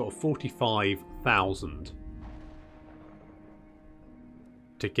sort of 45,000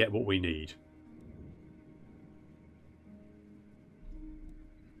 to get what we need.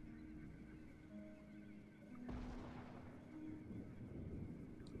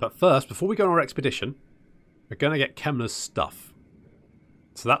 But first, before we go on our expedition, we're going to get Kemmler's stuff.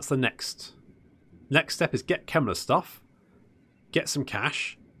 So that's the next step is get Kemmler's stuff, get some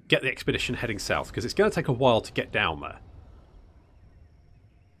cash, get the expedition heading south, because it's going to take a while to get down there.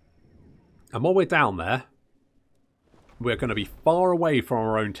 And while we're down there, we're going to be far away from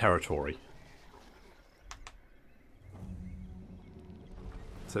our own territory.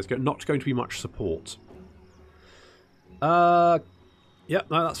 So there's not going to be much support. Yep,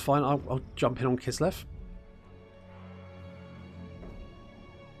 no, that's fine. I'll jump in on Kislev.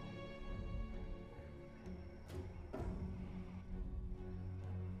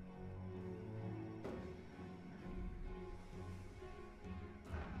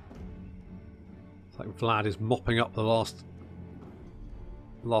 It's like Vlad is mopping up the last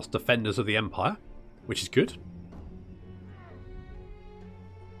defenders of the Empire, which is good.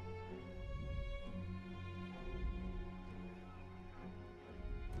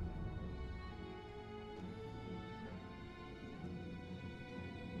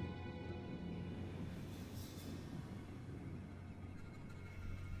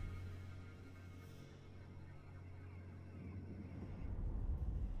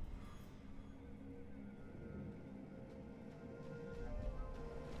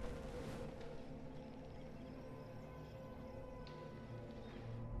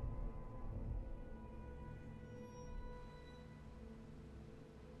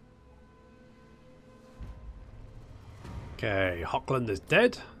 Okay, Hockland is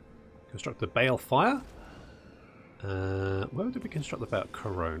dead. Construct the bale fire. Where did we construct the bale?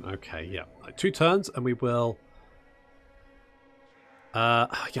 Corone. Okay, yeah. 2 turns and we will... yeah,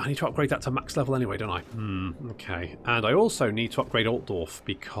 I need to upgrade that to max level anyway, don't I? Okay. And I also need to upgrade Altdorf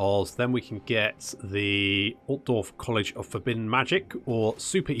because then we can get the Altdorf College of Forbidden Magic or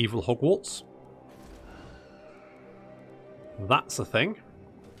Super Evil Hogwarts. That's a thing.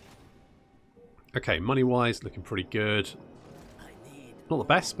 Okay, money-wise, looking pretty good. Not the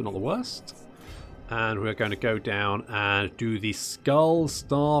best, but not the worst. And we're going to go down and do the Skull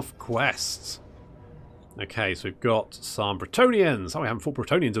Staff quest. Okay, so we've got some Bretonnians. Oh, we haven't fought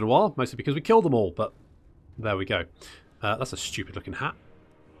Bretonnians in a while, mostly because we killed them all, but there we go. That's a stupid-looking hat.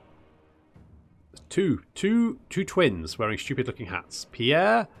 Two twins wearing stupid-looking hats.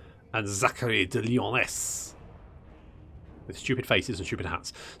 Pierre and Zachary de Lyonesse. With stupid faces and stupid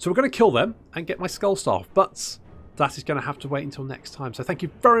hats. So we're going to kill them and get my Skull Staff, but that is going to have to wait until next time. So thank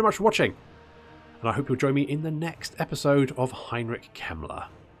you very much for watching, and I hope you'll join me in the next episode of Heinrich Kemmler.